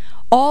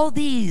 All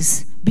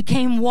these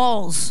became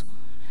walls,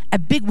 a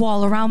big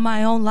wall around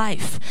my own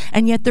life.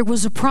 And yet there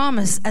was a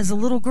promise as a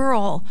little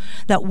girl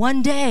that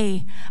one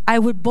day I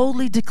would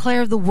boldly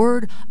declare the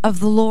word of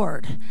the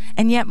Lord.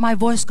 And yet my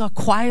voice got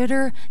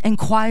quieter and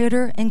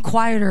quieter and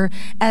quieter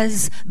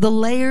as the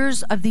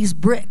layers of these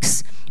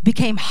bricks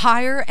became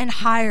higher and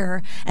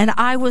higher, and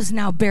I was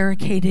now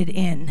barricaded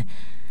in.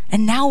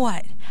 And now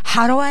what?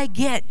 How do I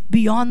get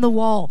beyond the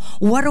wall?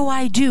 What do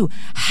I do?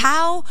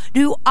 How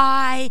do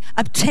I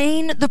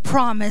obtain the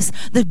promise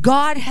that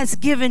God has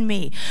given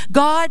me?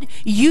 God,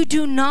 you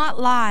do not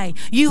lie.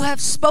 You have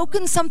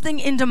spoken something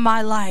into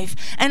my life,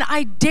 and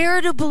I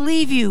dare to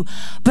believe you,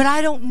 but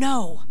I don't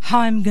know how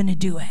I'm going to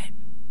do it.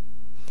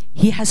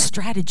 He has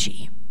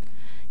strategy.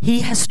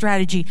 He has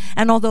strategy.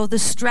 And although the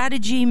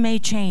strategy may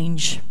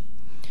change,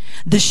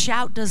 the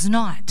shout does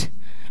not.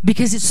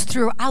 Because it's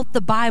throughout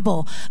the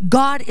Bible.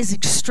 God is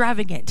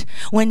extravagant.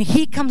 When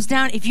he comes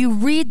down, if you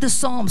read the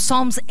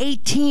Psalms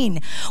 18,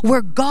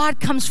 where God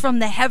comes from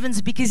the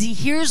heavens because he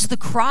hears the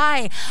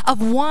cry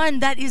of one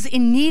that is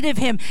in need of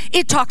him,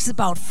 it talks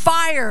about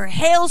fire,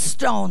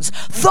 hailstones,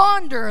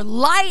 thunder,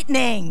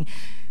 lightning.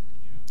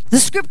 The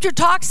scripture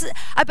talks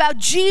about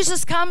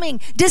Jesus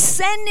coming,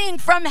 descending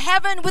from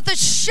heaven with a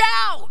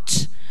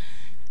shout.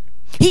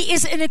 He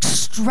is an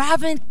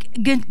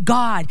extravagant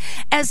God.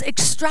 As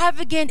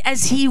extravagant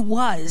as he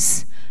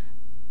was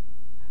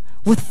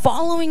with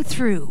following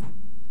through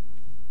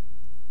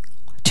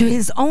to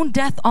his own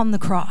death on the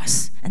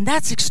cross, and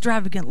that's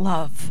extravagant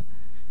love.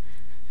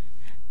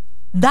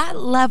 That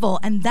level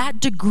and that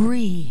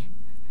degree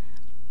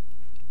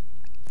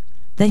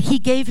that he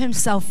gave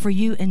himself for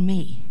you and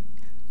me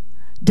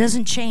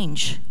doesn't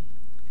change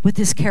with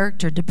his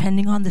character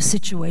depending on the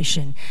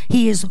situation.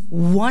 He is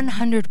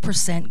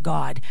 100%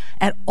 God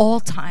at all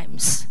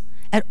times,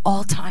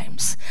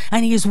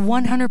 and he is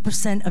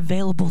 100%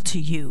 available to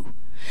you.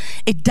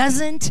 It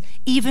doesn't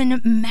even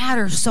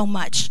matter so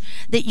much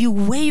that you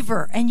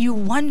waver and you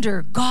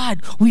wonder,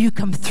 God, will you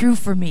come through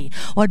for me?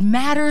 What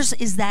matters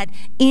is that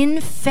in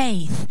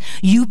faith,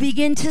 you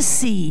begin to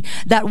see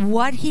that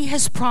what he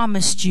has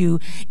promised you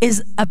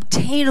is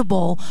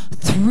obtainable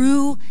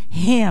through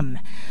him.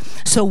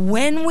 So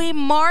when we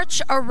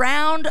march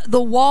around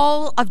the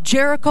wall of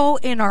Jericho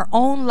in our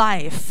own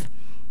life,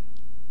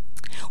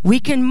 we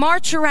can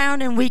march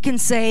around and we can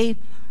say,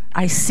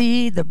 I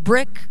see the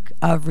brick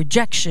of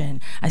rejection.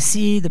 I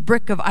see the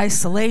brick of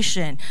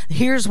isolation.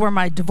 Here's where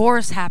my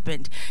divorce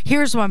happened.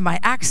 Here's when my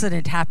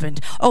accident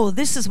happened. Oh,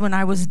 this is when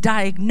I was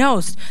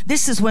diagnosed.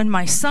 This is when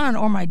my son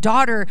or my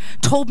daughter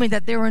told me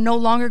that they were no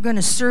longer going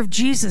to serve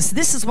Jesus.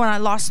 This is when I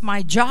lost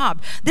my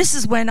job. This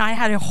is when I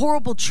had a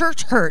horrible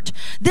church hurt.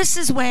 This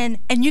is when,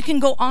 and you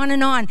can go on.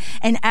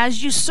 And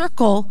as you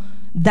circle,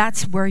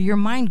 that's where your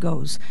mind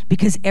goes,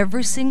 because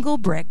every single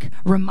brick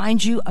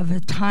reminds you of a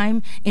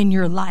time in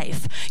your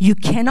life. You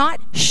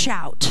cannot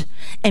shout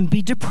and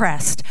be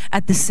depressed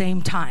at the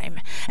same time.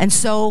 And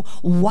so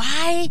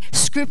why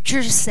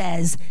scripture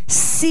says,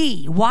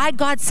 see, why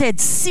God said,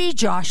 see,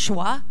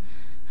 Joshua,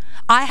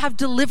 I have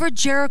delivered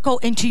Jericho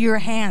into your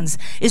hands,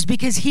 is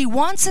because he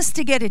wants us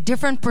to get a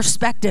different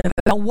perspective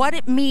about what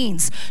it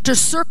means to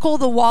circle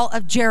the wall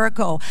of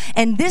Jericho.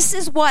 And this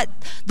is what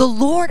the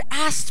Lord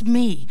asked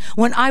me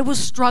when I was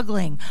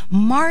struggling.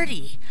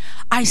 Marty,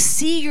 I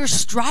see you're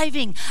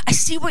striving. I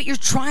see what you're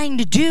trying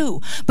to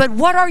do. But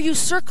what are you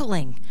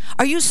circling?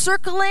 Are you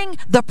circling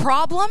the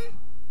problem?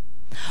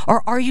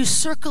 Or are you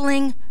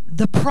circling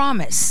the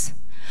promise?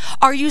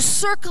 Are you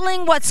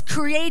circling what's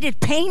created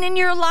pain in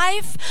your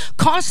life,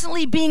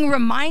 constantly being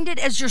reminded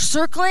as you're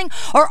circling?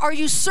 Or are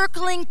you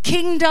circling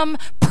kingdom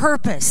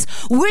purpose?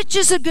 Which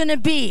is it going to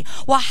be?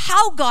 Well,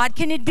 how, God,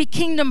 can it be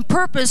kingdom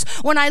purpose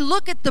when I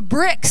look at the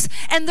bricks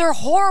and they're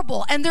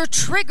horrible and they're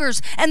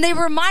triggers and they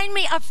remind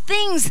me of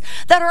things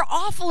that are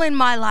awful in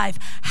my life?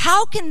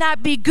 How can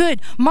that be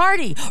good?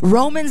 Marty,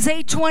 Romans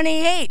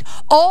 8:28,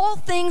 all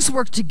things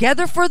work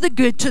together for the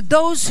good to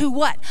those who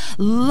what?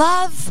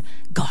 Love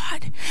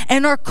God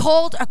and are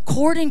called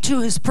according to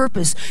his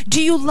purpose. Do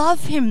you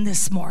love him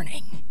this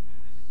morning?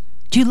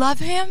 Do you love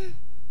him?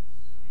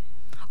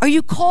 Are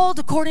you called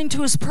according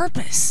to his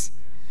purpose?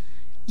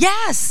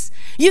 Yes,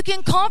 you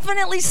can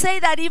confidently say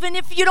that even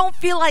if you don't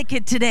feel like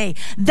it today.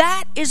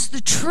 That is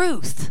the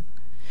truth.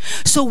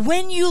 So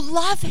when you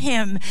love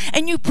him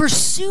and you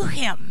pursue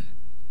him,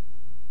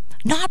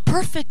 not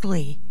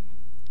perfectly,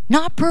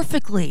 Not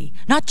perfectly,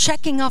 not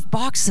checking off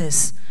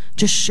boxes,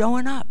 just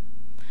showing up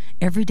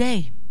every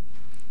day.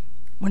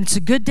 When it's a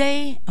good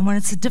day and when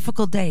it's a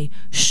difficult day,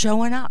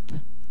 showing up.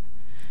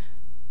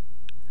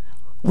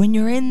 When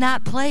you're in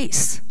that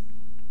place,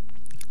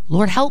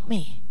 Lord, help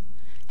me.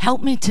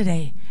 Help me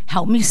today.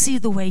 Help me see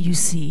the way you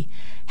see.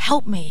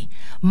 Help me.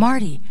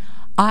 Marty,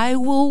 I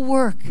will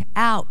work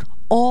out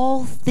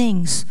all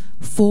things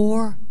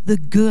for the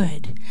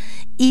good,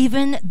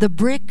 even the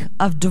brick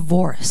of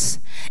divorce,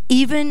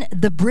 even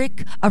the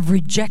brick of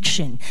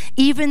rejection,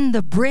 even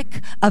the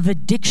brick of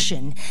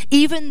addiction,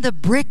 even the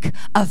brick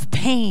of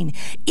pain,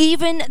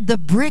 even the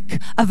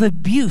brick of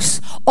abuse,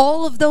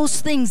 all of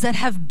those things that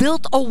have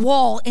built a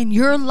wall in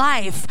your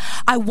life.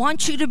 I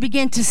want you to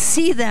begin to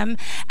see them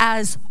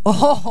as,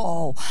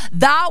 oh,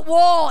 that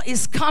wall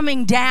is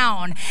coming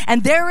down,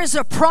 and there is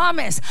a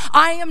promise.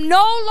 I am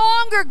no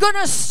longer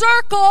going to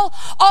circle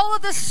all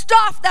of the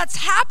stuff that's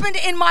happened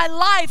in my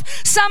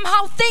life,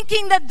 somehow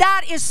thinking that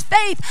that is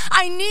faith.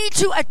 I need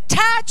to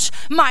attach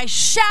my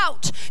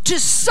shout to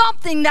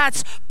something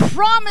that's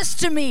promised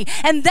to me,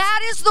 and that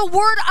is the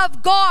word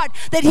of God,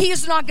 that he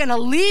is not going to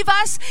leave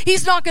us.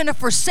 He's not going to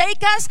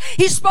forsake us.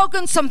 He's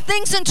spoken some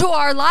things into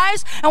our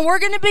lives, and we're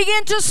going to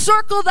begin to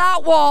circle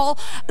that wall,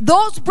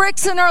 those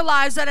bricks in our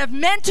lives that have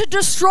meant to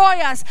destroy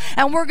us,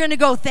 and we're going to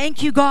go,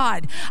 thank you,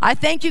 God. I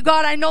thank you,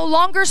 God. I no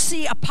longer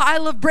see a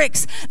pile of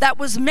bricks that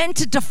was meant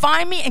to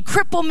define me and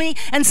cripple me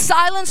and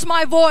silence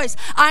my voice.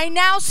 I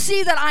now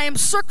see that I am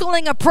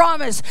circling a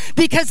promise,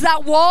 because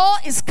that wall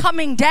is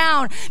coming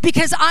down,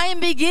 because I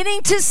am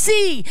beginning to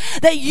see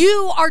that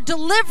you are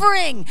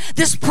delivering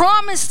this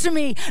promise to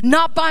me,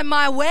 not by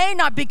my way,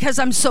 not because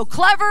I'm so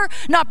clever,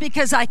 not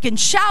because I can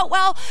shout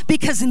well,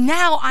 because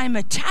now I'm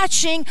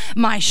attaching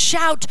my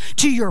shout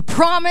to your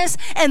promise,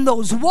 and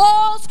those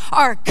walls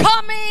are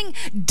coming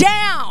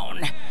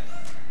down.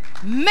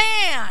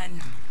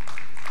 Man,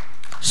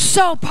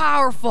 so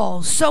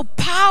powerful, so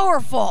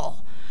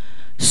powerful,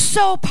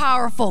 so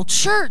powerful.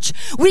 Church,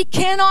 we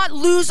cannot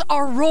lose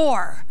our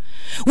roar.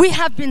 We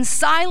have been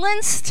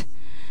silenced.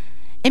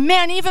 And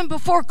man, even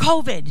before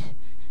COVID,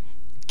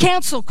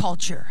 cancel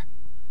culture.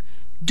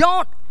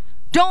 Don't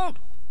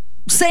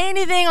say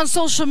anything on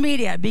social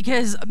media,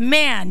 because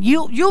man,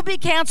 you'll be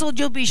canceled,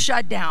 you'll be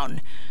shut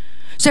down.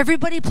 So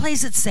everybody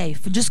plays it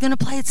safe. We're just going to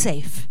play it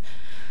safe.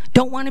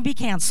 Don't want to be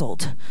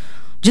canceled.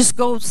 Just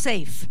go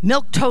safe,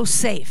 milk toast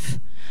safe.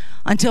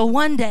 Until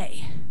one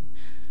day,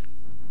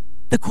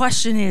 the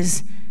question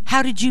is,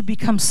 how did you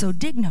become so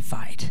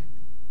dignified?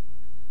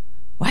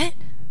 What?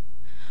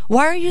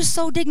 Why are you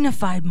so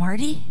dignified,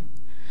 Marty?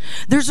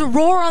 There's a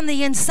roar on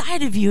the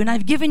inside of you, and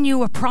I've given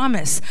you a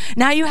promise.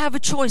 Now you have a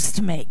choice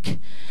to make.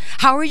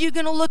 How are you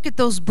going to look at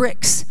those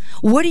bricks?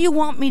 What do you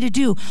want me to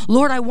do?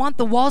 Lord, I want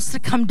the walls to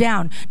come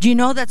down. Do you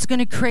know that's going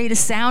to create a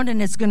sound,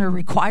 and it's going to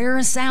require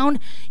a sound?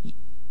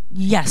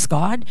 Yes,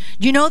 God.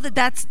 Do you know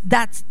that's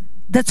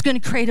going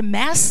to create a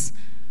mess?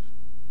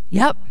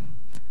 Yep.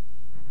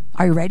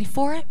 Are you ready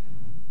for it?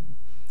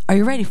 Are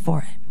you ready for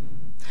it?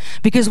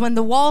 Because when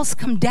the walls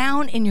come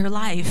down in your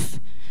life,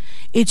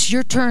 it's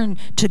your turn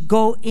to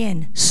go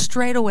in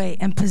straight away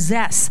and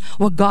possess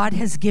what God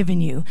has given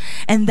you.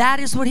 And that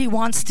is what he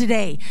wants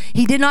today.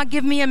 He did not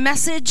give me a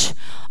message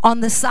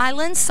on the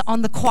silence,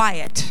 on the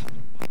quiet.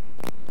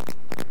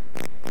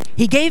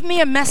 He gave me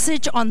a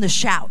message on the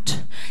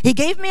shout. He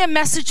gave me a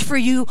message for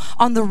you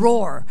on the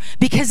roar,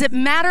 because it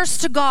matters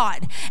to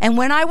God. And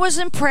when I was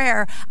in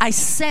prayer, I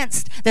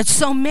sensed that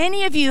so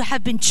many of you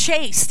have been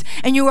chased,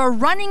 and you are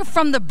running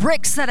from the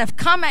bricks that have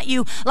come at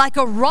you like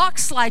a rock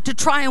slide to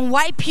try and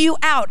wipe you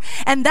out.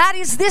 And that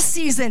is this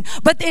season.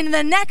 But in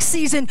the next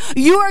season,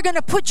 you are going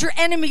to put your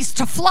enemies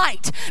to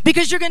flight,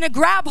 because you're going to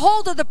grab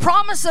hold of the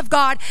promise of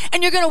God,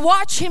 and you're going to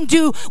watch him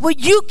do what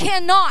you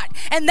cannot.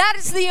 And that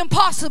is the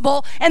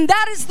impossible, and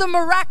that is the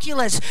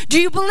miraculous.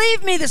 Do you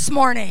believe me this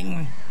morning?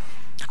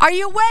 Are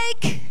you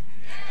awake?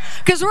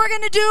 Because we're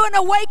going to do an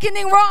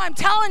awakening raw. I'm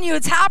telling you,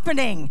 it's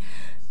happening.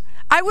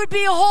 I would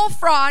be a whole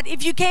fraud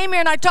if you came here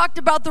and I talked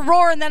about the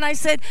roar and then I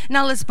said,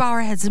 now let's bow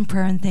our heads in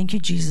prayer and thank you,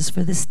 Jesus,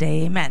 for this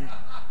day. Amen.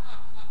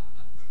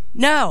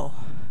 No.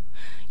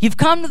 You've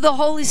come to the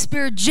Holy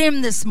Spirit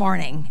gym this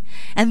morning,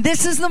 and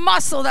this is the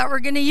muscle that we're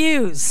going to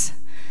use.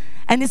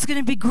 And it's going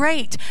to be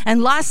great.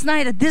 And last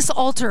night at this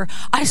altar,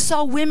 I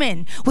saw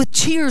women with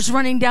tears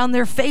running down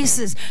their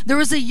faces. There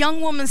was a young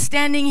woman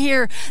standing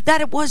here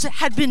that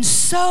had been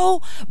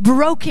so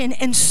broken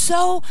and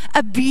so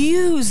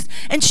abused.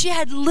 And she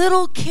had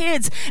little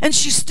kids. And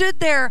she stood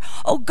there,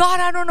 oh God,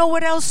 I don't know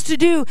what else to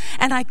do.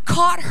 And I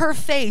caught her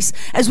face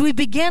as we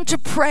began to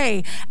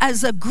pray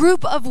as a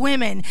group of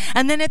women.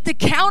 And then at the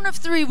count of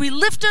 3, we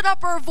lifted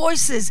up our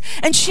voices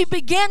and she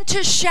began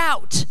to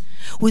shout,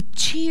 with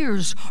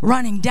tears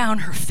running down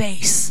her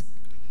face.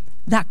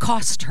 That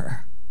cost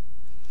her.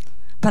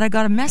 But I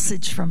got a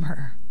message from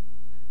her.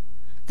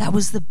 That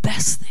was the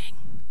best thing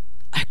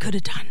I could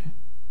have done.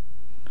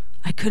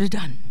 I could have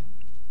done.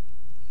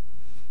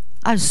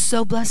 I was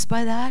so blessed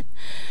by that.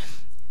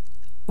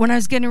 When I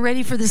was getting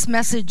ready for this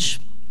message,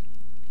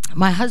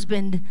 my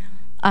husband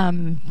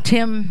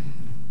Tim,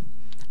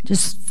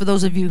 just for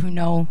those of you who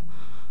know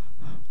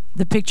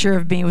the picture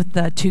of me with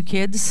the 2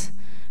 kids,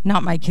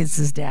 not my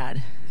kids'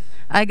 dad.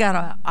 I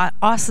got an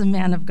awesome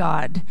man of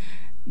God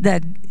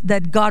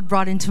that God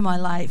brought into my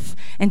life.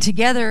 And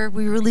together,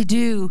 we really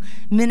do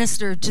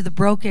minister to the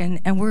broken,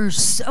 and we're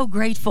so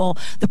grateful.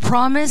 The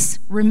promise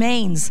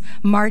remains.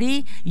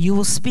 Marty, you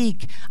will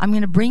speak. I'm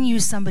going to bring you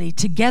somebody.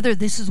 Together,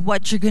 this is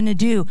what you're going to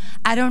do.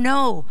 I don't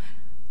know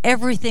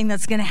everything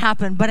that's going to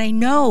happen, but I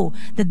know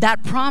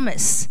that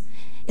promise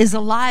is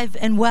alive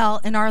and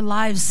well in our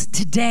lives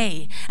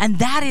today. And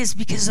that is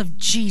because of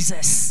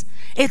Jesus.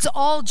 It's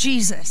all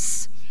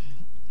Jesus.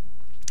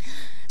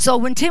 So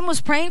when Tim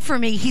was praying for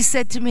me, he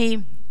said to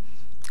me,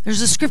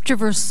 there's a scripture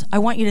verse I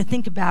want you to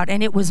think about,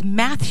 and it was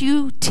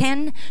Matthew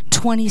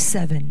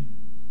 10:27.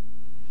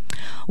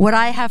 What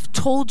I have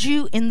told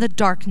you in the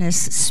darkness,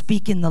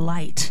 speak in the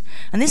light.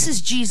 And this is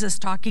Jesus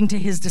talking to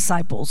his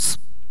disciples.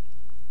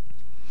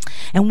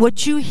 And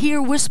what you hear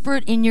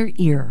whispered in your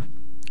ear,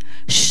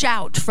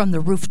 shout from the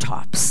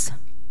rooftops.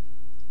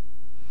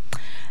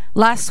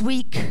 Last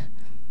week,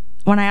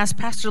 when I asked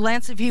Pastor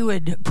Lance if he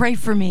would pray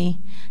for me,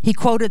 he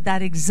quoted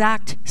that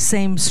exact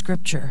same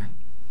scripture,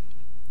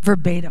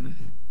 verbatim.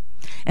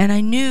 And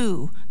I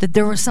knew that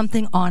there was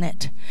something on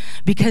it,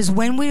 because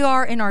when we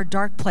are in our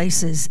dark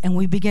places and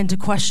we begin to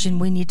question,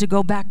 we need to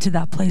go back to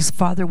that place.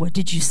 Father, what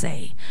did you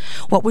say?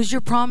 What was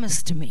your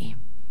promise to me?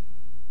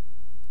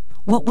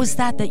 What was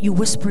that you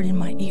whispered in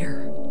my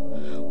ear?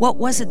 What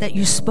was it that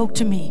you spoke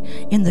to me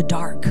in the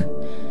dark?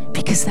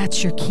 Because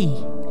that's your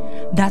key.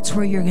 That's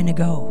where you're going to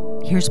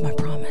go. Here's my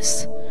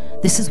promise.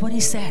 This is what he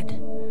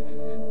said.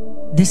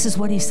 This is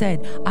what he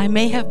said. I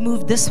may have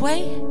moved this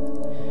way,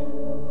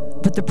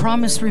 but the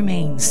promise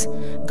remains.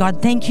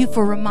 God, thank you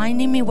for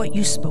reminding me what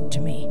you spoke to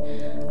me.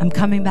 I'm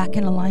coming back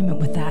in alignment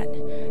with that.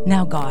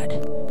 Now, God,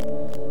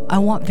 I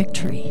want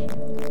victory.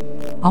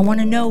 I want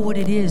to know what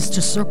it is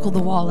to circle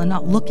the wall and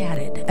not look at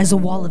it as a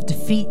wall of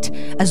defeat,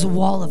 as a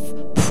wall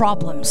of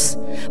problems.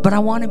 But I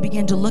want to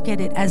begin to look at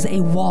it as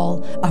a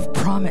wall of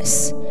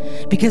promise,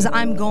 because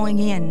I'm going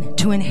in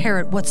to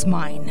inherit what's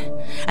mine.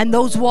 And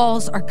those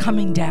walls are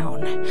coming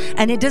down.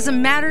 And it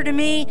doesn't matter to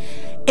me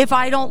if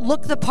I don't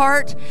look the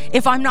part,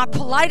 if I'm not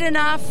polite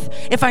enough,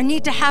 if I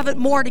need to have it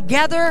more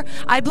together.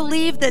 I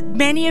believe that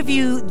many of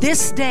you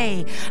this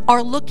day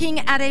are looking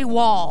at a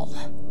wall.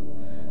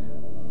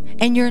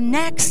 And your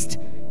next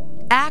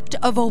act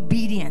of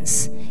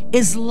obedience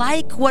is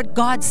like what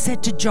God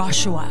said to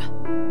Joshua.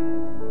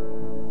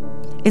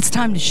 It's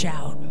time to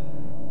shout.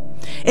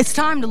 It's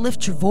time to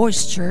lift your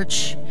voice,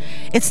 church.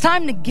 It's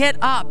time to get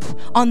up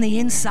on the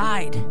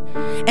inside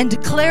and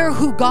declare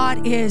who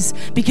God is.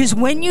 Because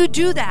when you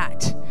do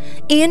that,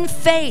 in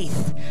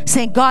faith,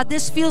 saying, God,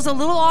 this feels a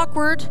little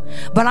awkward,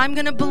 but I'm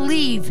going to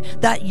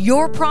believe that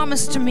your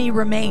promise to me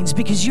remains,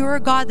 because you're a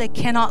God that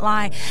cannot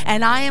lie,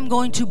 and I am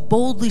going to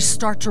boldly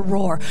start to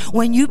roar.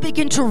 When you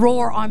begin to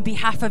roar on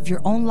behalf of your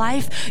own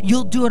life,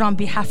 you'll do it on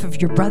behalf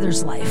of your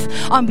brother's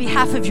life, on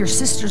behalf of your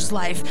sister's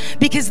life,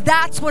 because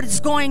that's what it's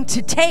going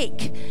to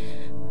take.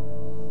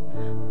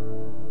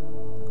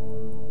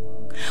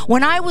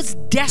 When I was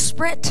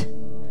desperate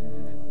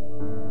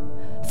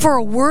for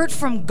a word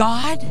from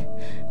God,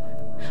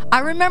 I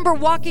remember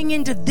walking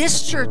into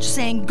this church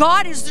saying,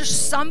 God, is there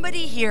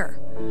somebody here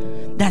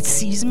that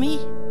sees me?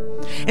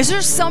 Is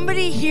there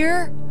somebody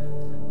here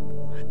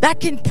that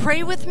can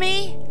pray with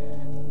me?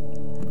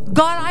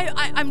 God,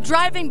 I'm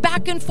driving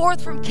back and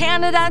forth from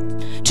Canada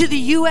to the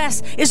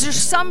U.S. Is there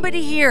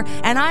somebody here?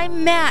 And I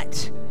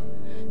met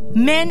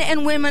men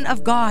and women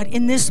of God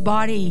in this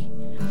body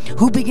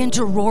who begin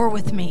to roar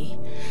with me.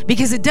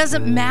 Because it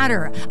doesn't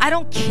matter. I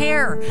don't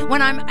care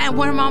when I'm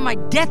on my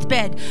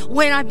deathbed,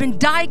 when I've been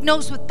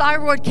diagnosed with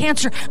thyroid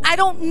cancer. I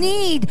don't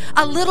need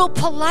a little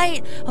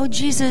polite, oh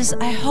Jesus,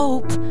 I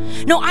hope.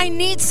 No, I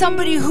need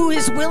somebody who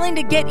is willing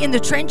to get in the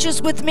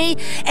trenches with me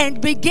and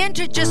begin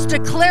to just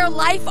declare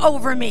life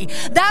over me.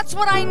 That's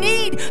what I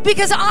need,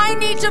 because I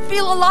need to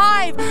feel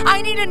alive.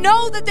 I need to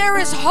know that there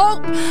is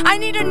hope. I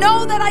need to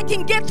know that I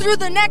can get through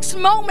the next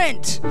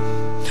moment.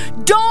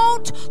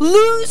 Don't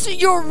lose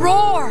your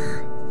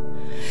roar.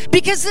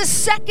 Because the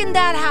second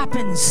that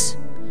happens,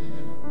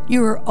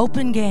 you're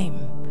open game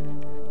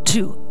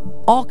to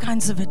all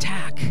kinds of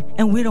attack.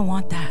 And we don't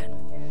want that.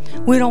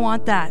 We don't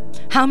want that.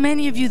 How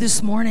many of you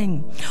this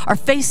morning are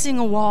facing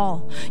a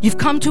wall? You've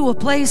come to a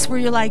place where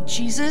you're like,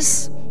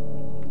 Jesus,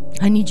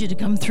 I need you to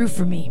come through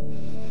for me.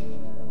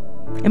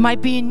 It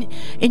might be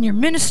in your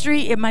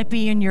ministry. It might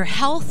be in your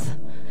health.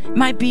 It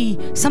might be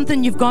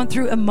something you've gone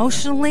through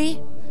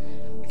emotionally.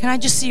 Can I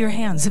just see your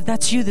hands if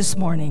that's you this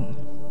morning?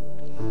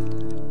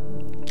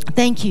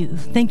 Thank you.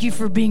 Thank you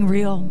for being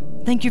real.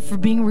 Thank you for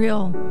being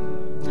real.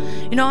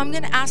 You know, I'm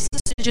going to ask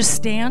us to just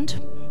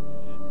stand.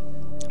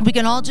 We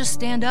can all just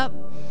stand up.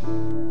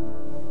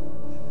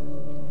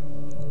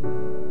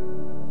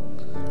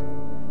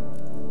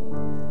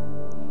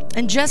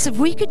 And Jess, if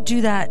we could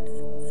do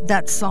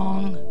that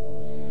song.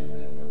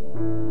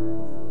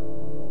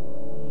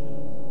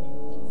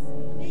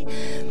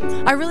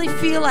 I really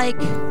feel like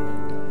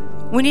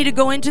We need to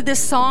go into this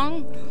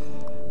song.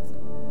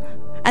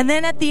 And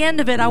then at the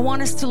end of it, I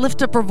want us to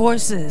lift up our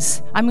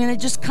voices. I'm going to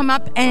just come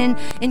up and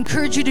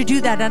encourage you to do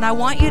that. And I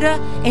want you to,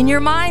 in your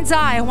mind's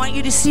eye, I want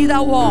you to see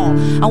that wall.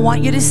 I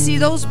want you to see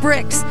those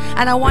bricks.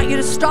 And I want you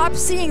to stop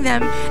seeing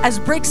them as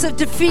bricks of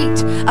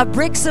defeat,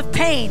 bricks of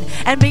pain,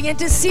 and begin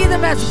to see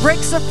them as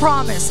bricks of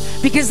promise,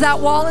 because that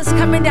wall is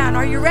coming down.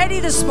 Are you ready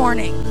this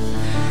morning?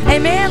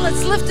 Amen.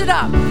 Let's lift it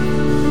up.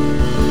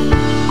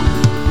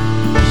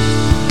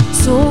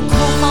 So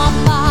come on,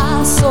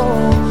 my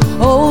soul,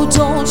 oh,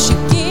 don't you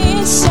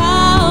get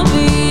shy,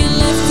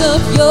 lift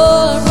up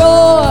your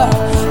roar,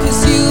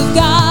 'cause you've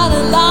got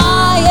a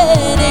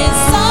lion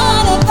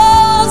inside of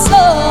those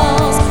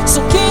lungs. So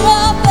get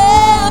up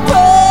and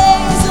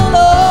praise the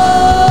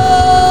Lord.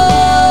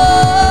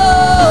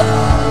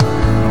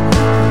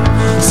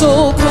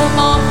 So come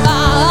on,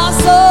 my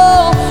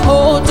soul,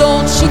 oh,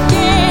 don't you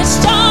get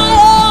shy,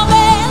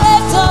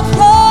 lift up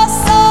your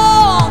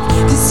song,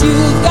 'cause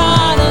you've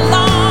got a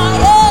lion.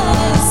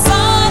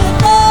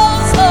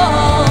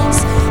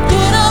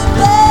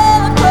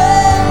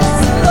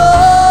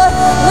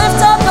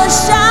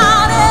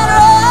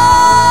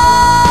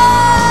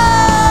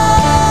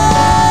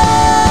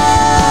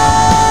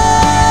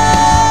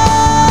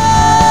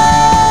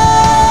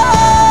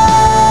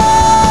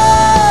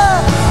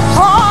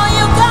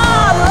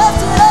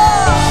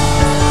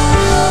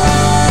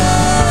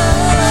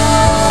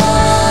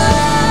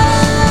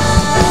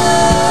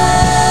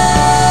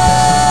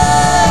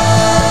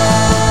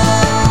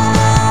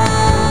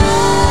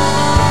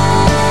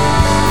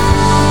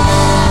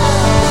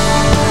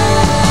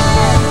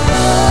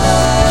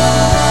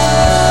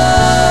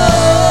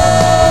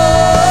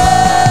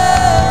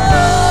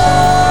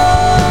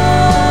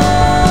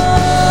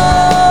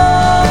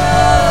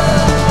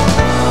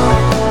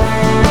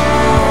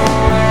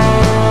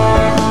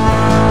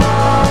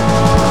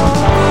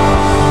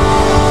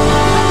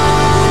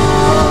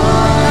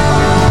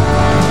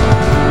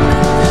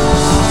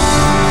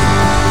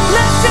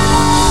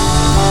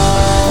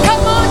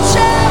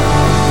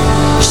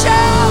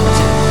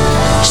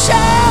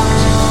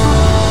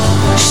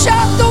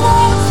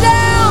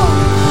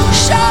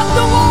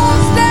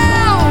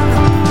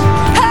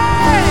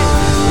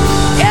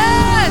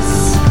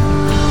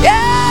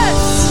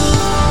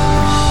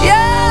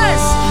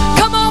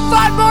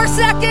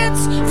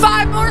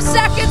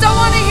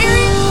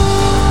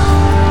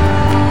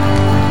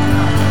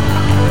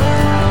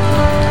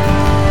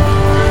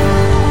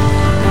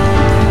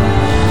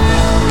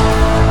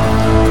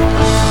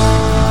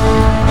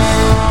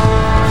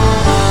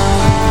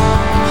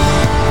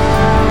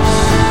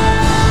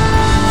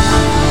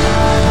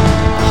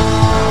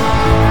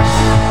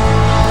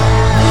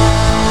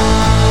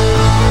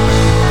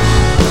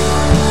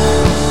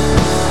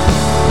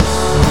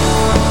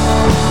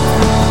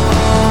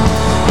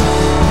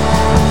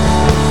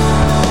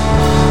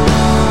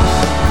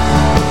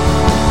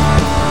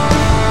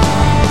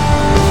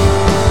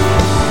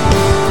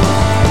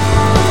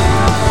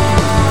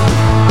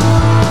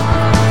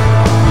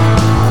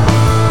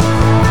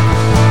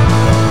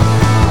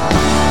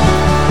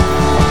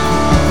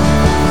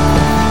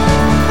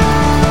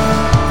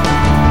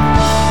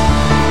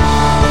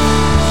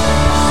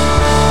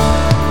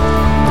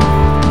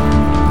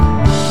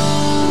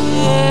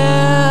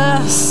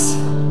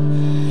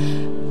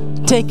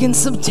 Taking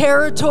some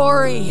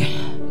territory.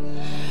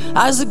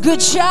 That was a good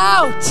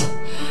shout.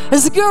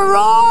 That's a good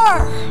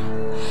roar.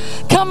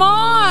 Come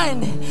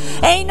on.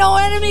 Ain't no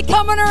enemy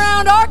coming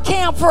around our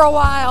camp for a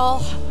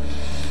while.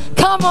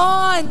 Come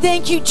on.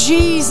 Thank you,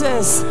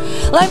 Jesus.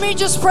 Let me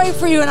just pray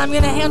for you, and I'm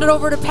going to hand it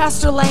over to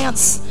Pastor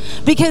Lance,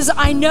 because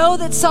I know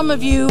that some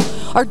of you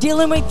are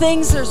dealing with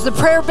things. There's the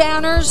prayer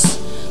banners.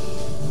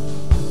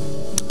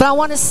 But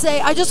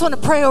I just want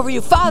to pray over you.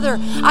 Father,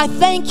 I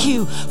thank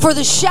you for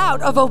the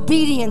shout of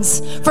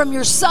obedience from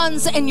your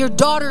sons and your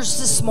daughters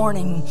this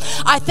morning.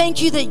 I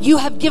thank you that you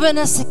have given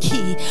us a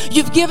key.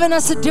 You've given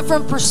us a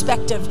different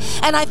perspective.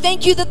 And I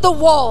thank you that the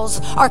walls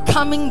are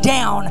coming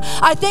down.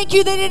 I thank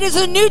you that it is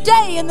a new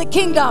day in the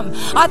kingdom.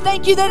 I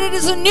thank you that it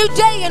is a new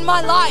day in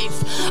my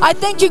life. I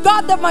thank you,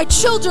 God, that my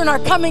children are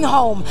coming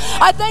home.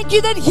 I thank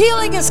you that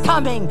healing is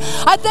coming.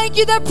 I thank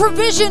you that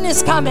provision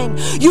is coming.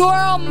 You are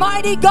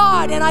Almighty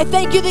God, and I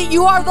thank you that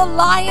you are the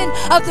Lion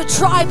of the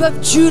tribe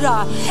of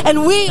Judah.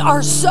 And we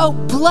are so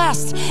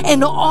blessed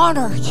and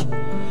honored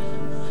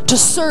to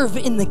serve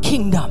in the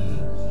kingdom.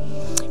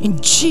 In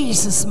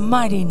Jesus'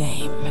 mighty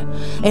name.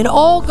 And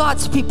all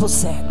God's people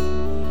said,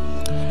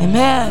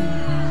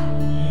 amen.